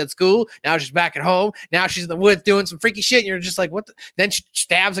 Now she's at school. Now she's back at home. Now she's in the woods doing some freaky shit. And you're just like, what? Then she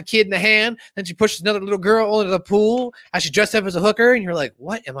stabs a kid in the hand. Then she pushes another little girl into the pool. As she dressed up as a hooker, and you're like,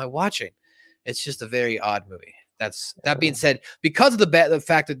 what am I watching? It's just a very odd movie. That being said, because of the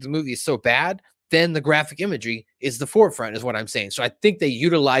fact that the movie is so bad, then the graphic imagery is the forefront, is what I'm saying. So I think they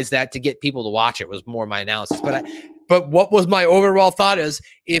utilized that to get people to watch it, was more my analysis. But what was my overall thought is,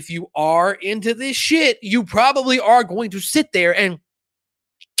 if you are into this shit, you probably are going to sit there and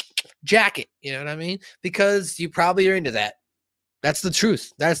jack it. You know what I mean? Because you probably are into that. That's the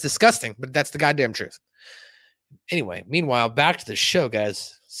truth. That's disgusting, but that's the goddamn truth. Anyway, meanwhile, back to the show,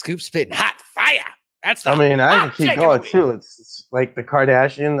 guys. Scoop spitting hot fire. I can keep going too. It's like the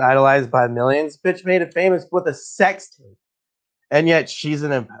Kardashians, idolized by millions. Bitch made it famous with a sex tape, and yet she's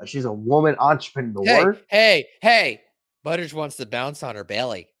a woman entrepreneur. Hey! Butters wants to bounce on her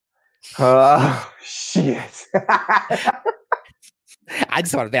belly. Oh shit! I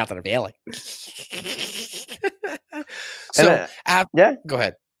just want to bounce on her belly. Go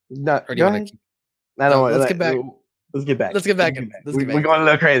ahead. No, or do you want to? I don't want. Let's get back. Let's get back. We're going a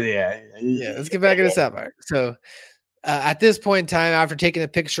little crazy. Yeah. Let's get back into South Park. So at this point in time, after taking the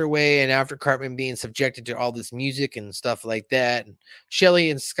picture away and after Cartman being subjected to all this music and stuff like that, and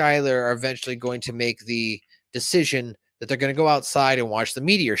Shelly and Skylar are eventually going to make the decision that they're going to go outside and watch the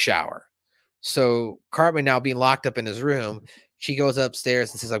meteor shower. So Cartman, now being locked up in his room, she goes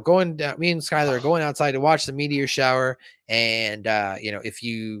upstairs and says, I'm going down. Me and Skylar are going outside to watch the meteor shower. And,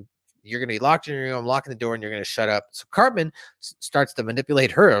 if you're going to be locked in your room, I'm locking the door, and you're going to shut up. So Cartman starts to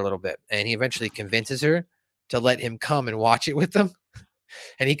manipulate her a little bit, and he eventually convinces her to let him come and watch it with them.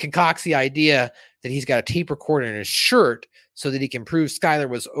 And he concocts the idea that he's got a tape recorder in his shirt so that he can prove Skylar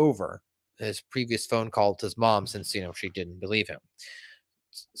was over his previous phone call to his mom, since, she didn't believe him.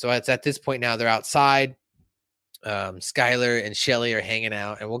 So it's at this point now they're outside. Skylar and Shelly are hanging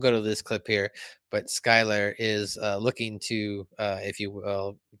out, and we'll go to this clip here. But Skylar is looking to, if you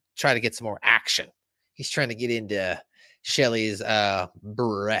will, try to get some more action. He's trying to get into Shelly's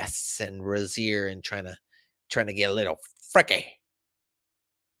breasts and Razier and trying to get a little freaky.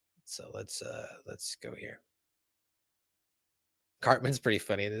 So let's go here. Cartman's pretty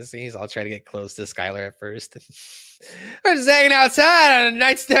funny in this scene. He's all trying to get close to Skylar at first. We're just hanging outside on a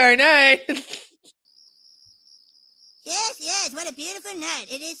nice starry night. Yes, what a beautiful night.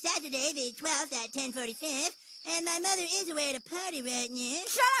 It is Saturday the 12th at 10:45. And my mother is away at a party right now.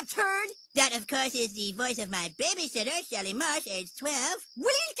 Shut up, turd! That, of course, is the voice of my babysitter, Shelly Marsh, age 12.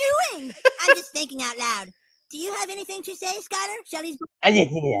 What are you doing? I'm just thinking out loud. Do you have anything to say, Skylar? Shelly's right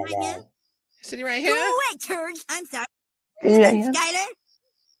now? Sitting right here? Go away, turds! I'm sorry. Skylar?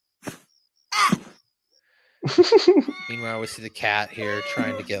 Ah! Meanwhile, we see the cat here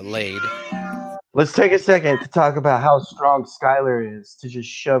trying to get laid. Let's take a second to talk about how strong Skylar is to just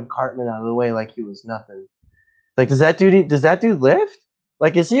shove Cartman out of the way like he was nothing. Like, does that dude lift?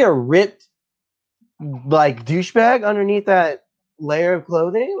 Like, is he a ripped, like, douchebag underneath that layer of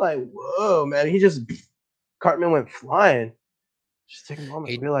clothing. Like, whoa, man! Cartman went flying. Just take a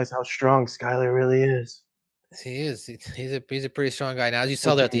moment to realize how strong Skylar really is. He is. He's a pretty strong guy. Now, as you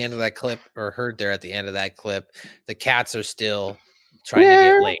saw there at the end of that clip, or heard there at the end of that clip, the cats are still trying to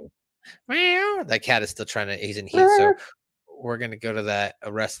get laid. That cat is still trying to. He's in heat. So we're gonna go to that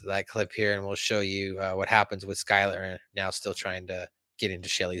rest of that clip here, and we'll show you what happens with Skylar now still trying to get into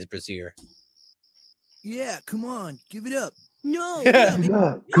Shelly's brassiere. Yeah, come on, give it up. No.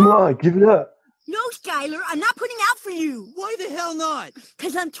 Come on, give it up. No, Skylar, I'm not putting out for you. Why the hell not?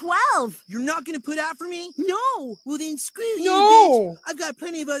 Because I'm 12. You're not going to put out for me? No. Well, then screw you, bitch. I've got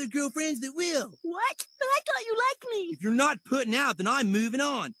plenty of other girlfriends that will. What? But I thought you liked me. If you're not putting out, then I'm moving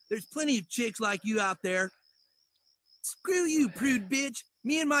on. There's plenty of chicks like you out there. Screw you, prude bitch.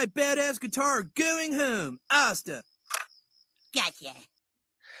 Me and my badass guitar are going home. Asta. Gotcha.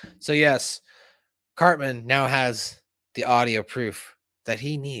 So, yes, Cartman now has the audio proof that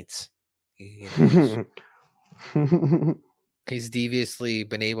he needs. He's deviously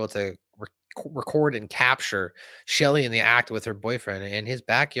been able to record and capture Shelly in the act with her boyfriend in his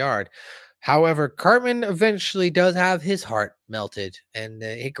backyard. However, Cartman eventually does have his heart melted, and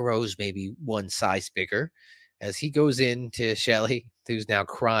it grows maybe one size bigger as he goes into Shelly, who's now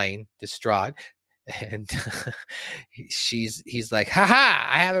crying, distraught, and he's like, "Ha!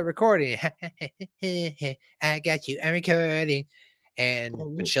 I have it recording. I got you. I'm recording."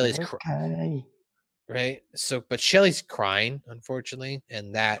 But Shelly's crying, right? So, but Shelly's crying, unfortunately,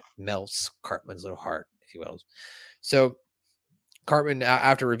 and that melts Cartman's little heart, if you will. So, Cartman,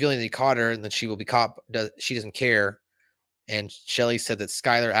 after revealing that he caught her and that she will be caught, she doesn't care. And Shelly said that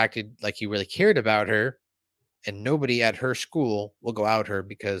Skylar acted like he really cared about her, and nobody at her school will go out her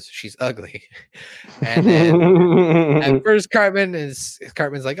because she's ugly. And then at first, Cartman's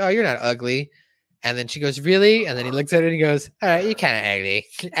like, "Oh, you're not ugly." And then she goes, "Really?" And then he looks at her and he goes, "All right, you're kind of ugly.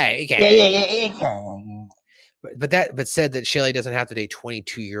 All right, you kind of." But said that Shelly doesn't have to date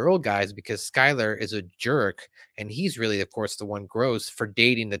 22-year-old guys because Skylar is a jerk, and he's really, of course, the one gross for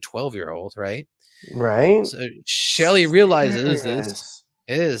dating the 12-year-old, right? Right. So Shelly realizes this.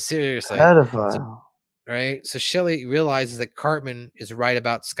 It is seriously pedophile. Right. So Shelly realizes that Cartman is right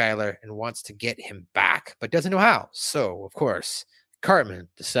about Skylar and wants to get him back, but doesn't know how. So, of course, Cartman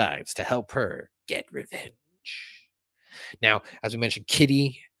decides to help her get revenge. Now, as we mentioned,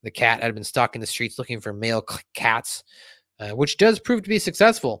 Kitty, the cat, had been stalking the streets looking for male cats, which does prove to be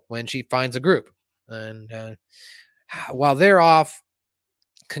successful when she finds a group. And while they're off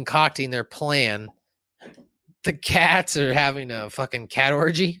concocting their plan, the cats are having a fucking cat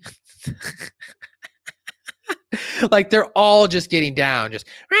orgy. Like they're all just getting down, just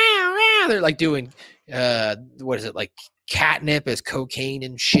they're like doing what is it, like catnip as cocaine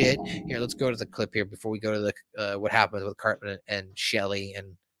and shit. Here, let's go to the clip here before we go to the what happens with Cartman and Shelly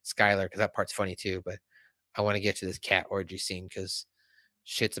and Skylar, because that part's funny too. But I want to get to this cat orgy scene because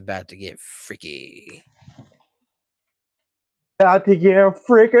shit's about to get freaky. About to get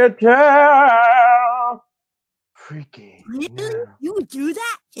freaky down. Freaky. Really? Yeah. You would do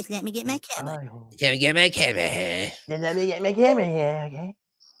that? Just let me get my camera. Let me get my camera. Let me get my camera here, okay?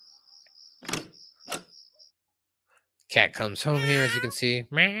 Cat comes home here, as you can see.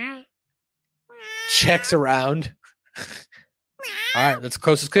 Checks around. All right, let's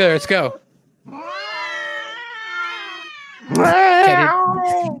close this clear. Let's go.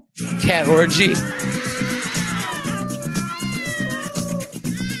 Cat orgy.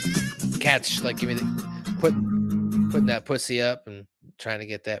 Cat's like, give me the putting that pussy up and trying to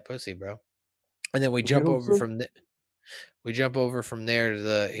get that pussy, bro. And then we jump over from there to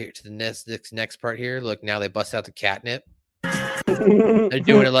the next part here. Look, now they bust out the catnip. They're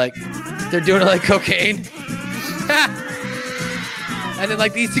doing it like cocaine. And then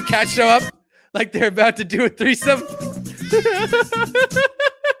like these two cats show up like they're about to do a threesome.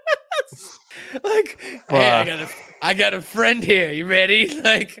 Like, hey, I got a friend here. You ready?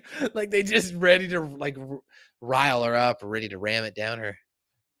 Like they just ready to like rile her up, or ready to ram it down her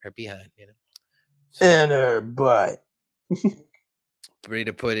behind, you know. So, in her butt. Ready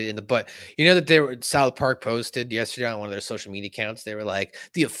to put it in the butt. You know that South Park posted yesterday on one of their social media accounts. They were like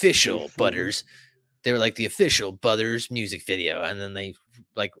the official Butters. They were like the official Butters music video, and then they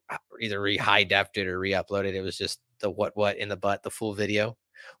like either high defed it or re-uploaded. It was just the what in the butt, the full video.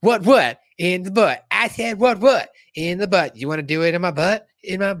 What in the butt? I said what in the butt. You want to do it in my butt?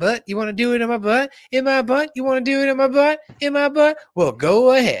 In my butt? You want to do it in my butt? In my butt? You want to do it in my butt? In my butt? Well,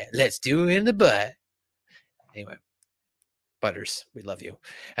 go ahead. Let's do it in the butt. Anyway, Butters, we love you.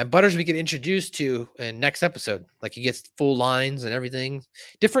 And Butters we get introduced to in next episode. Like he gets full lines and everything.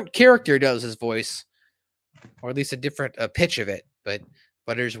 Different character does his voice, or at least a different pitch of it. but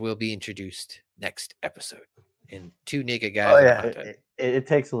Butters will be introduced next episode. And 2 naked guys. Oh in a yeah, hot tub. it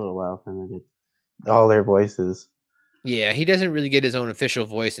takes a little while for them to get all their voices. Yeah, he doesn't really get his own official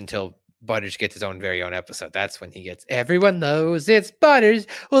voice until Butters gets his own very own episode. That's when he gets, everyone knows it's Butters.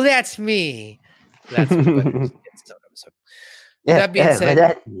 Well, that's me. That's when Butters gets his own episode. Yeah, That being said,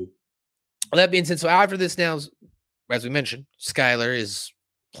 that's me. that being said, so after this now, as we mentioned, Skylar is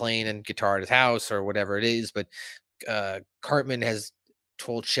playing a guitar at his house or whatever it is, but Cartman has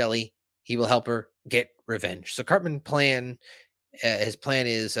told Shelly he will help her get revenge. So Cartman's plan, his plan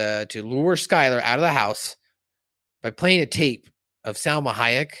is to lure Skylar out of the house by playing a tape of Salma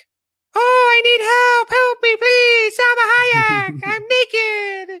Hayek. Oh, I need help! Help me, please, Salma Hayek! I'm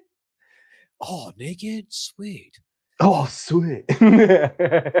naked. Oh, naked, sweet. Oh, sweet.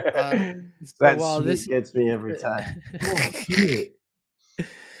 That while sweet this gets me every time. Oh, sweet.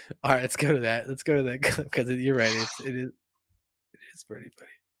 All right, let's go to that. Let's go to that because you're right. It is pretty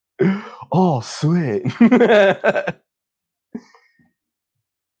funny. Oh, sweet.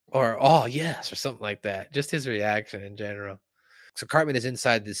 Or oh yes, or something like that. Just his reaction in general. So Cartman is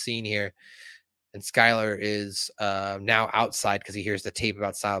inside the scene here, and Skylar is now outside because he hears the tape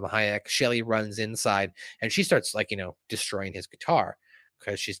about Salma Hayek. Shelly runs inside, and she starts destroying his guitar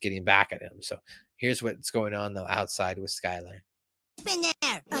because she's getting back at him. So here's what's going on though outside with Skylar. Been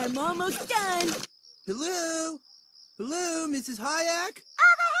there. I'm almost done. Hello? Hello, Mrs. Hayek?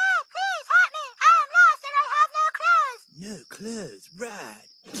 Over here, please help me. I am lost and I have no clothes. No clothes, right.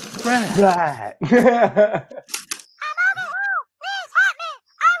 Right. I'm over here. Please help me.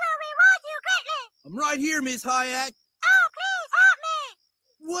 I will reward you greatly. I'm right here, Miss Hayek. Oh, please help me.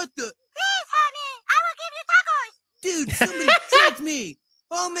 What the? Please help me. I will give you tacos. Dude, somebody tricked me.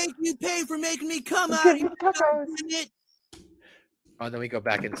 I'll make you pay for making me come out here. Oh, then we go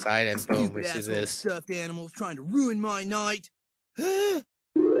back inside and boom, we see Asshole this stuffed animals trying to ruin my night.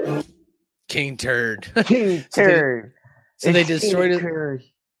 King Turd. King Turd. So they It's destroyed King it. Turd.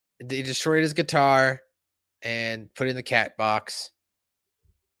 They destroyed his guitar and put it in the cat box.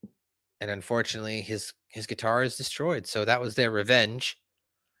 And unfortunately, his guitar is destroyed. So that was their revenge.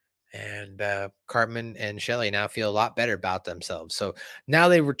 And Cartman and Shelly now feel a lot better about themselves. So now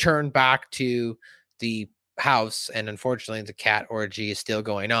they return back to the house, and unfortunately, the cat orgy is still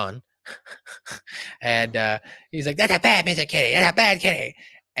going on. And he's like, "That's a bad Mr. Kitty. That's a bad kitty."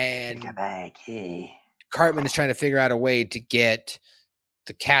 And Cartman is trying to figure out a way to get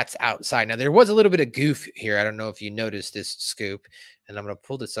the cats outside. Now, there was a little bit of goof here. I don't know if you noticed this, Scoop. And I'm going to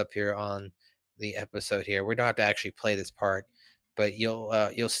pull this up here on the episode here. We don't have to actually play this part, but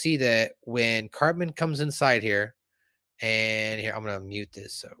you'll see that when Cartman comes inside here, and here I'm going to mute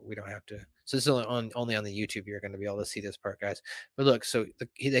this so we don't have to. So this is only on the YouTube. You're going to be able to see this part, guys. But look, so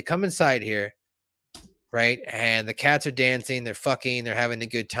they come inside here, right? And the cats are dancing. They're fucking. They're having a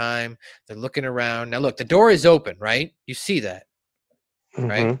good time. They're looking around. Now, look, the door is open, right? You see that,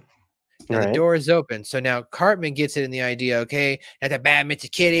 right? Mhm. Now the Right. door is open. So now Cartman gets it in the idea, okay, that's a bad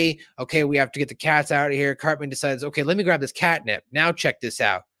Mr. Kitty. Okay, we have to get the cats out of here. Cartman decides, okay, let me grab this catnip. Now check this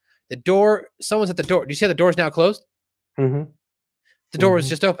out. The door, someone's at the door. Do you see how the door's now closed? Mhm. The door was Mhm.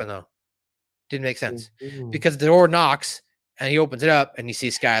 just open, though. Didn't make sense. Mhm. Because the door knocks, and he opens it up, and he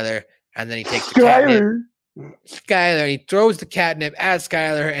sees Skylar, and then he takes the catnip. Skylar, and he throws the catnip at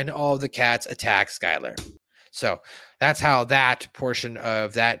Skylar, and all of the cats attack Skylar. So that's how that portion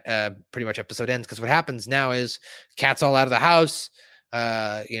of that pretty much episode ends. Because what happens now is cats all out of the house.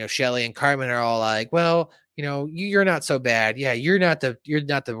 Shelly and Cartman are all like, "Well, you're not so bad. Yeah, you're not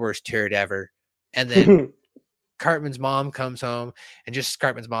the worst turd ever." And then Cartman's mom comes home, and just as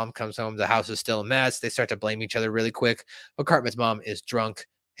Cartman's mom comes home, the house is still a mess. They start to blame each other really quick, but Cartman's mom is drunk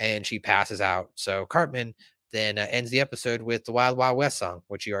and she passes out. So Cartman then ends the episode with the Wild Wild West song,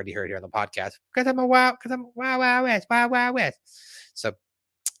 which you already heard here on the podcast. Because I'm Wild Wild West, Wild Wild West. So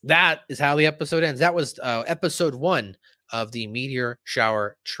that is how the episode ends. That was episode 1 of the Meteor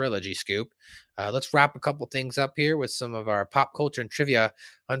Shower trilogy, Scoop. Let's wrap a couple things up here with some of our pop culture and trivia.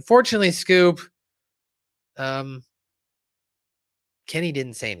 Unfortunately, Scoop, Kenny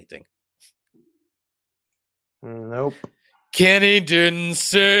didn't say anything. Nope. Kenny didn't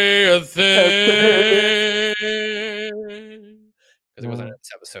say a thing because it wasn't in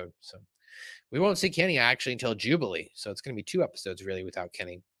this episode. So we won't see Kenny actually until Jubilee. So it's going to be 2 episodes really without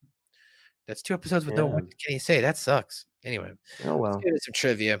Kenny. That's 2 episodes with no what did Kenny say. That sucks. Anyway, Oh well. let's get into some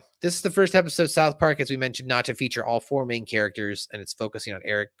trivia. This is the first episode of South Park, as we mentioned, not to feature all 4 main characters, and it's focusing on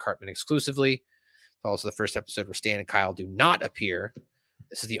Eric Cartman exclusively. It's also the first episode where Stan and Kyle do not appear.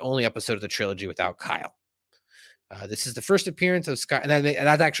 This is the only episode of the trilogy without Kyle. This is the first appearance of Sky, and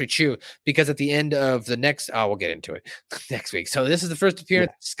that's actually true because at the end of the next, we'll get into it next week. So this is the first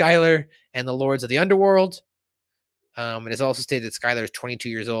appearance of Skylar and the Lords of the Underworld. It is also stated that Skylar is 22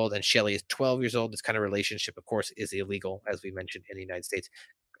 years old and Shelly is 12 years old. This kind of relationship, of course, is illegal, as we mentioned, in the United States.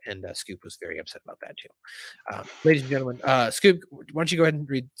 And Scoop was very upset about that, too. Ladies and gentlemen, Scoop, why don't you go ahead and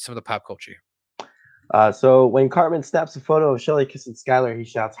read some of the pop culture here? So when Cartman snaps a photo of Shelly kissing Skylar, he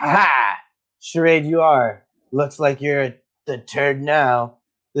shouts, "Ha ha! Charade you are. Looks like you're the turd now."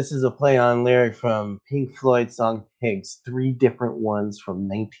 This is a play on lyric from Pink Floyd's song Pigs, 3 different ones from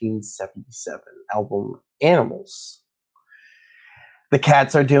 1977 album Animals. The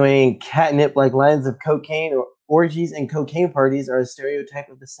cats are doing catnip like lines of cocaine, or orgies and cocaine parties are a stereotype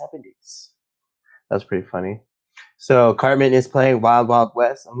of the 70s. That's pretty funny. So Cartman is playing Wild Wild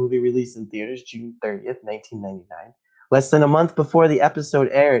West, a movie released in theaters June 30th, 1999. Less than a month before the episode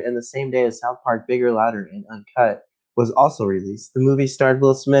aired and the same day as South Park Bigger, Louder, and Uncut was also released. The movie starred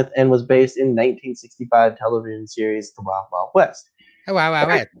Will Smith and was based in 1965 television series The Wild Wild West. Oh,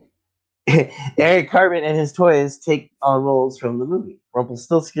 wow. Eric Cartman and his toys take on roles from the movie.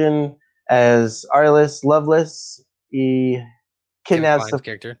 Rumpelstiltskin as Arliss Lovelace. He kidnaps the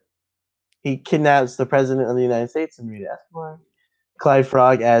president of the United States and Rita Escobar. Clyde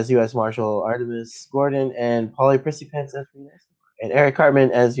Frog as U.S. Marshal Artemis Gordon, and Polly Prissy-Pants as Rita Escobar, and Eric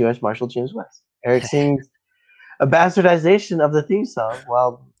Cartman as U.S. Marshal James West. Eric sings a bastardization of the theme song,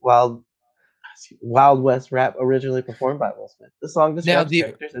 Wild West rap, originally performed by Will Smith. The song describes the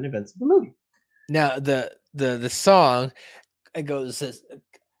characters and events of the movie. Now, the song, it goes,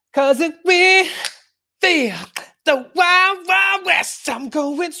 "'Cause it we feel the Wild Wild West. I'm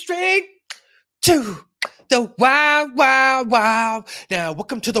going straight to the Wild Wild Wild. Now,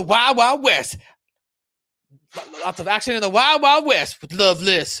 welcome to the Wild Wild West. Lots of action in the Wild Wild West with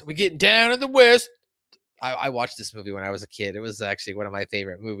Loveless. We're getting down in the West." I watched this movie when I was a kid. It was actually one of my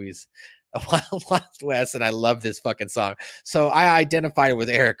favorite movies, Wild Wild West, and I love this fucking song. So I identified with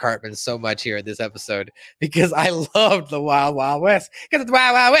Eric Cartman so much here in this episode because I loved the Wild Wild West. Because it's the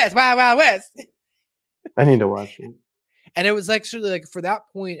Wild Wild West, Wild Wild West. I need to watch it. And it was actually like for that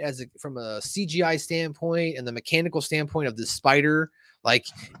point, from a CGI standpoint and the mechanical standpoint of the spider, like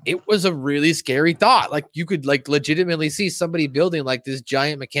it was a really scary thought. Like you could like legitimately see somebody building like this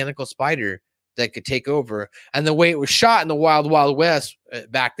giant mechanical spider that could take over. And the way it was shot in the Wild Wild West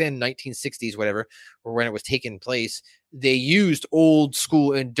back then, 1960s, whatever, or when it was taking place, they used old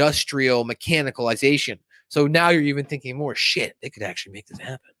school industrial mechanicalization. So now you're even thinking more shit. They could actually make this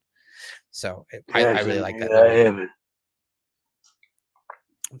happen. So I really like that.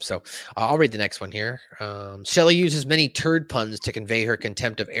 So I'll read the next one here. Shelly uses many turd puns to convey her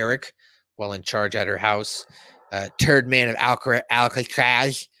contempt of Eric while in charge at her house. Turd Man of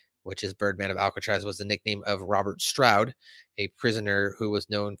Alcatraz, which is Birdman of Alcatraz, was the nickname of Robert Stroud, a prisoner who was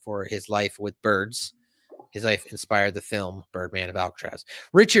known for his life with birds. His life inspired the film Birdman of Alcatraz.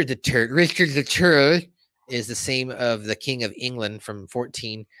 Richard the Turd is the same of the King of England from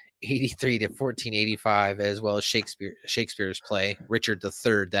 1483 to 1485, as well as Shakespeare's play, Richard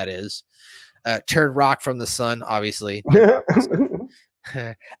III, that is. Turd Rock from the Sun, obviously.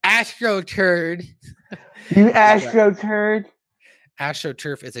 Astro Turd. You Astro Turd.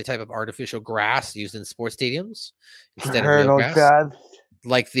 AstroTurf is a type of artificial grass used in sports stadiums instead of real grass. God.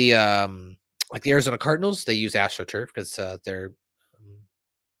 Like the Arizona Cardinals, they use AstroTurf because their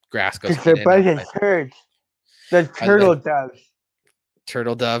grass goes. Because they're bunch of turds. The turtle dove.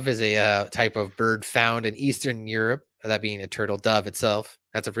 Turtle dove is a type of bird found in Eastern Europe. That being a turtle dove itself,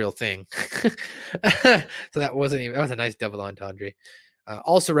 that's a real thing. So that was a nice double entendre.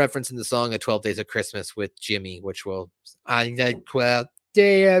 Also referenced in the song "The 12 Days of Christmas" with Jimmy, which will on the 12th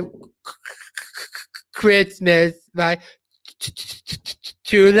day of Christmas, my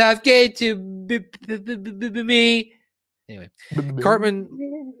true love gave to me. Anyway, Cartman,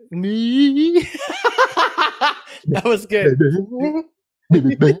 me. That was good.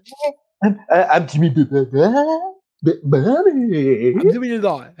 I'm Jimmy.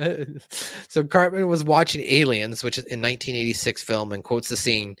 So Cartman was watching Aliens, which is in 1986 film, and quotes the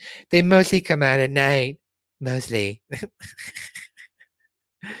scene, "They mostly come out at night. Mostly."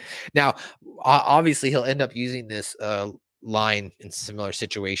 Now, obviously, he'll end up using this line in similar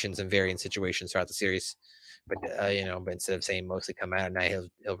situations and varying situations throughout the series. But but instead of saying "mostly come out at night,"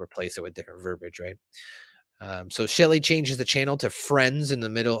 he'll replace it with different verbiage, right? So Shelly changes the channel to Friends in the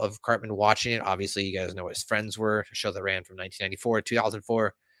middle of Cartman watching it. Obviously, you guys know what Friends were, a show that ran from 1994 to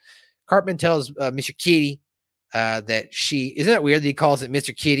 2004. Cartman tells Mr. Kitty that she, isn't that weird that he calls it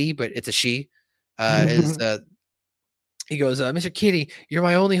Mr. Kitty, but it's a she, is He goes, Mr. Kitty, you're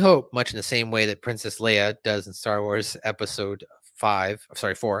my only hope, much in the same way that Princess Leia does in Star Wars Episode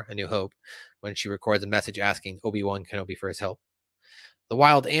 4, A New Hope, when she records a message asking Obi-Wan Kenobi for his help. The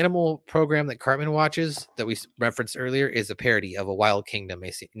Wild Animal program that Cartman watches, that we referenced earlier, is a parody of a Wild Kingdom,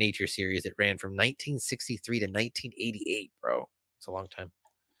 a nature series that ran from 1963 to 1988, bro. It's a long time.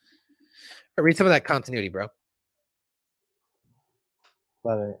 Read some of that continuity, bro.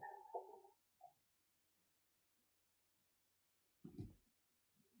 Love it.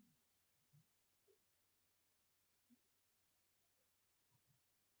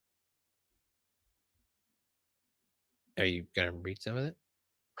 Are you gonna read some of it?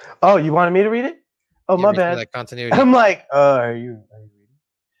 Oh, you wanted me to read it? Oh, Yeah, my read some of bad. that continuity. I'm like, are you reading?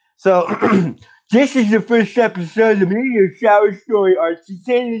 So, this is the first episode of the Meteor Shower story arc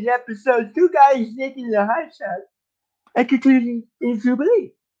containing the episode Two Guys Naked in a Hot Shot and concluding in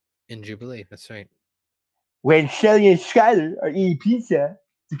Jubilee. In Jubilee, that's right. When Shelly and Skylar are eating pizza,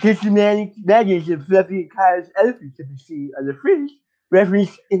 the kitchen maggots of Fluffy and Kyle's elephant can be seen on the fridge,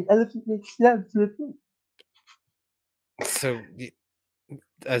 reference an elephant makes love to a pig. So,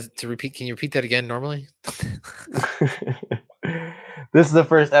 can you repeat that again normally? This is the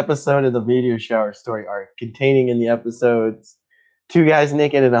first episode of the Meteor Shower story arc, containing in the episodes Two Guys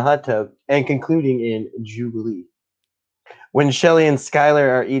Naked in a Hot Tub and concluding in Jubilee. When Shelly and Skylar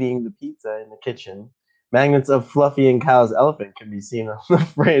are eating the pizza in the kitchen, magnets of Fluffy and Kyle's elephant can be seen on the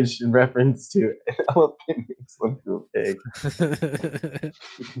fridge in reference to an elephant makes love to a pig.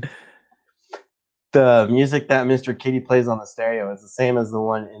 The music that Mr. Kitty plays on the stereo is the same as the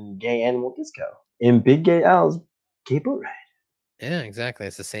one in Gay Animal Disco in Big Gay Al's Gay Boat Ride. Yeah, exactly.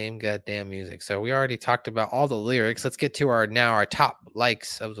 It's the same goddamn music. So we already talked about all the lyrics. Let's get to our top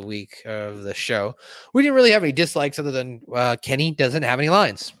likes of the week of the show. We didn't really have any dislikes other than Kenny doesn't have any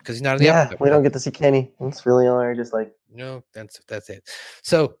lines because he's not in the episode. We don't get to see Kenny. That's really all I just like. No, that's it.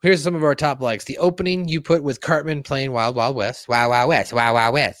 So here's some of our top likes. The opening you put with Cartman playing Wild Wild West. Wow, wow, West. Wow,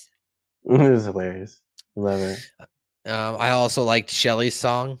 wow, West. It was hilarious. Love it. I also liked Shelly's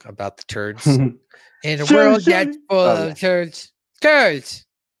song about the turds. In a world that's full of turds. Turds.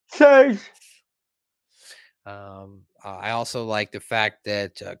 I also like the fact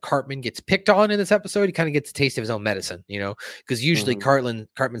that Cartman gets picked on in this episode. He kind of gets a taste of his own medicine, because usually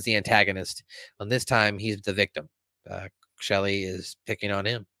Cartman's the antagonist. On this time, he's the victim. Shelly is picking on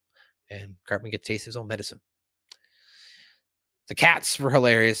him, and Cartman gets a taste of his own medicine. The cats were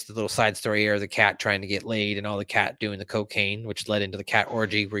hilarious. The little side story here, the cat trying to get laid and all the cat doing the cocaine, which led into the cat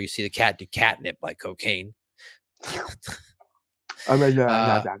orgy where you see the cat do catnip like cocaine.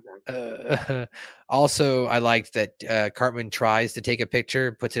 Also, I liked that Cartman tries to take a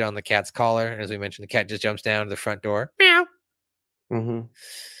picture, puts it on the cat's collar. And as we mentioned, the cat just jumps down to the front door. Meow.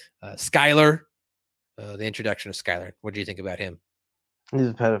 Skylar, the introduction of Skylar. What do you think about him? He's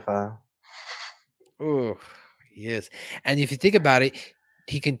a pedophile. Oh, he is. And if you think about it,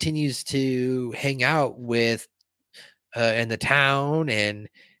 he continues to hang out with in the town, and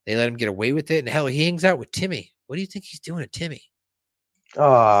they let him get away with it. And hell, he hangs out with Timmy. What do you think he's doing to Timmy?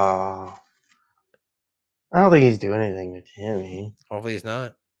 Oh, I don't think he's doing anything to Timmy. Hopefully he's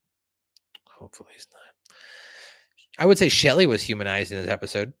not. I would say Shelly was humanized in this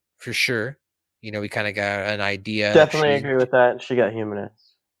episode for sure. We kind of got an idea. Definitely agree with that. She got humanized.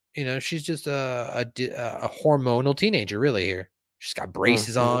 She's just a hormonal teenager, really. Here, she's got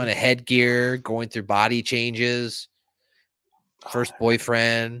braces on, a headgear, going through body changes. First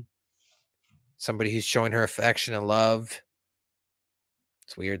boyfriend, somebody who's showing her affection and love.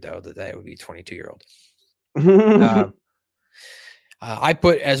 It's weird though that would be 22-year-old. I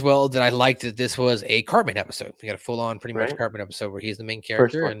put as well that I liked that this was a Cartman episode. We got a full-on, pretty much Cartman episode where he's the main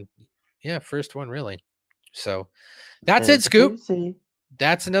character, and first one really. So that's it, Scoop.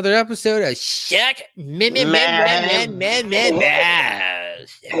 That's another episode of Shuck right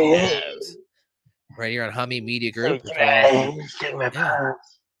here on Hummy Media Group.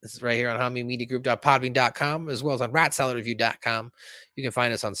 This is right here on HummyMediaGroup.podbean.com, as well as on RatSaladReview.com. You can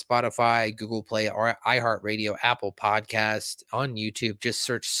find us on Spotify, Google Play, or iHeartRadio, Apple Podcast, on YouTube. Just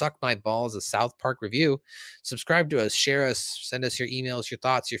search Suck My Balls, a South Park review. Subscribe to us, share us, send us your emails, your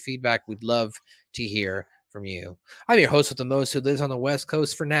thoughts, your feedback. We'd love to hear from you. I'm your host with the most, who lives on the West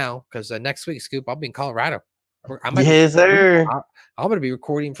Coast for now, because next week, Scoop, I'll be in Colorado. Yes, sir. I'm going to be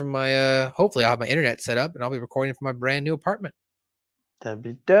recording from my, hopefully I'll have my internet set up, and I'll be recording from my brand new apartment. That'd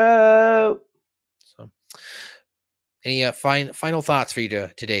be dope. So, any final thoughts for you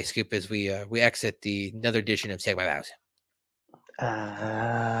today, Scoop, as we exit another edition of Check My Balls?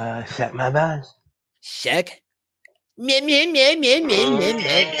 Check my balls. Check.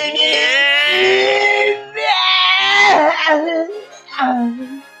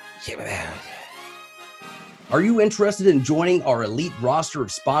 Are you interested in joining our elite roster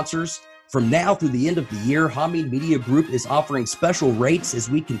of sponsors? From now through the end of the year, Hameen Media Group is offering special rates as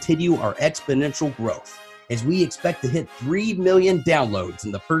we continue our exponential growth, as we expect to hit 3 million downloads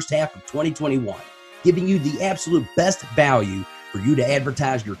in the first half of 2021, giving you the absolute best value for you to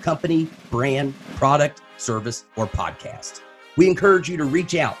advertise your company, brand, product, service, or podcast. We encourage you to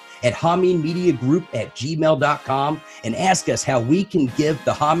reach out at hameenmediagroup@gmail.com and ask us how we can give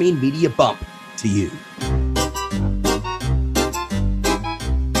the Hameen Media bump to you.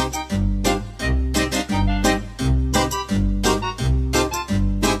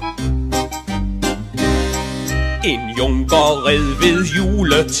 En junkerred ved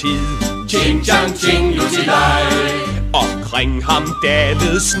juletid. Ching chang ching lutilej. Omkring ham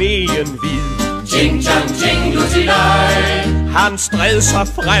dalede sneen hvid. Ching chang ching lutilej. Han stred sig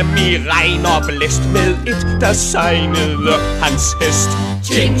frem i regn og blæst med et, der sejnede hans hest.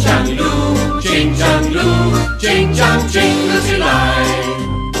 Ching chang lu, ching chang lu, ching chang ching lutilej.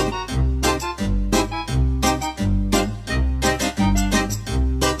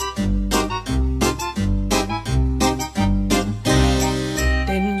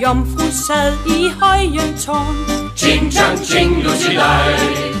 Jomfru sad i højen tårn. Ching chang ching lutilej.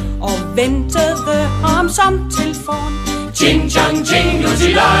 Og ventede ham som til forn. Ching chang ching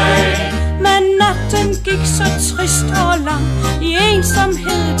lutilej. Men natten gik så trist og lang, i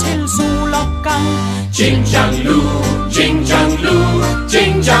ensomhed til solopgang. Ching chang lu, ching chang lu,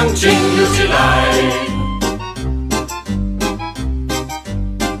 ching chang ching lutilej.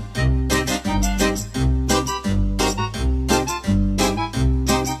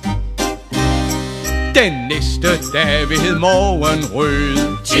 Den næste dag ved morgenrød.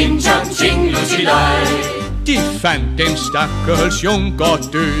 Ching chang ching lutilej. De fandt den stakkels junker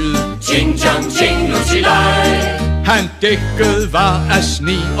død. Ching chang ching lutilej. Han dækket var af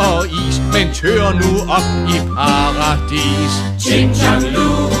sne og is, men tør nu op i paradis. Ching chang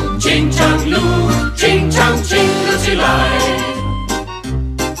lu, ching chang lu, ching chang ching lutilej.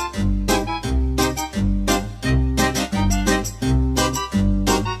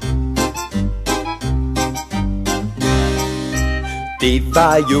 Det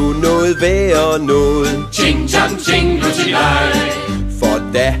var jo noget værd noget. Ching chang ching lutilej. For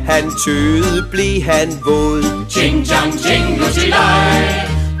da han tøede, blev han våd. Ching chang ching lutilej.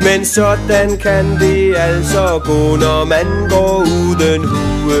 Men sådan kan det altså gå, når man går uden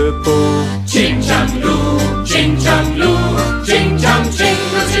hue på. Ching chang lu, ching chang lu, ching chang ching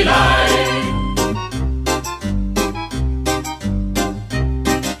lutilej.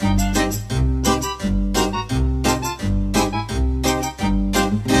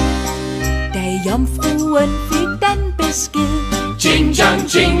 Jomfruen fik den besked. Ching chang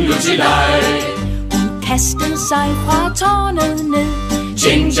ching lutilej. Hun kastede sig fra tårnet ned.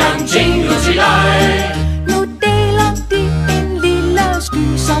 Ching chang ching lutilej. Nu deler de en lille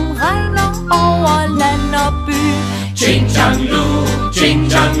sky, som regner over land og by. Ching chang lu,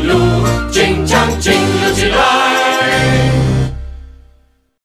 ching chang lu, ching chang ching lutilej.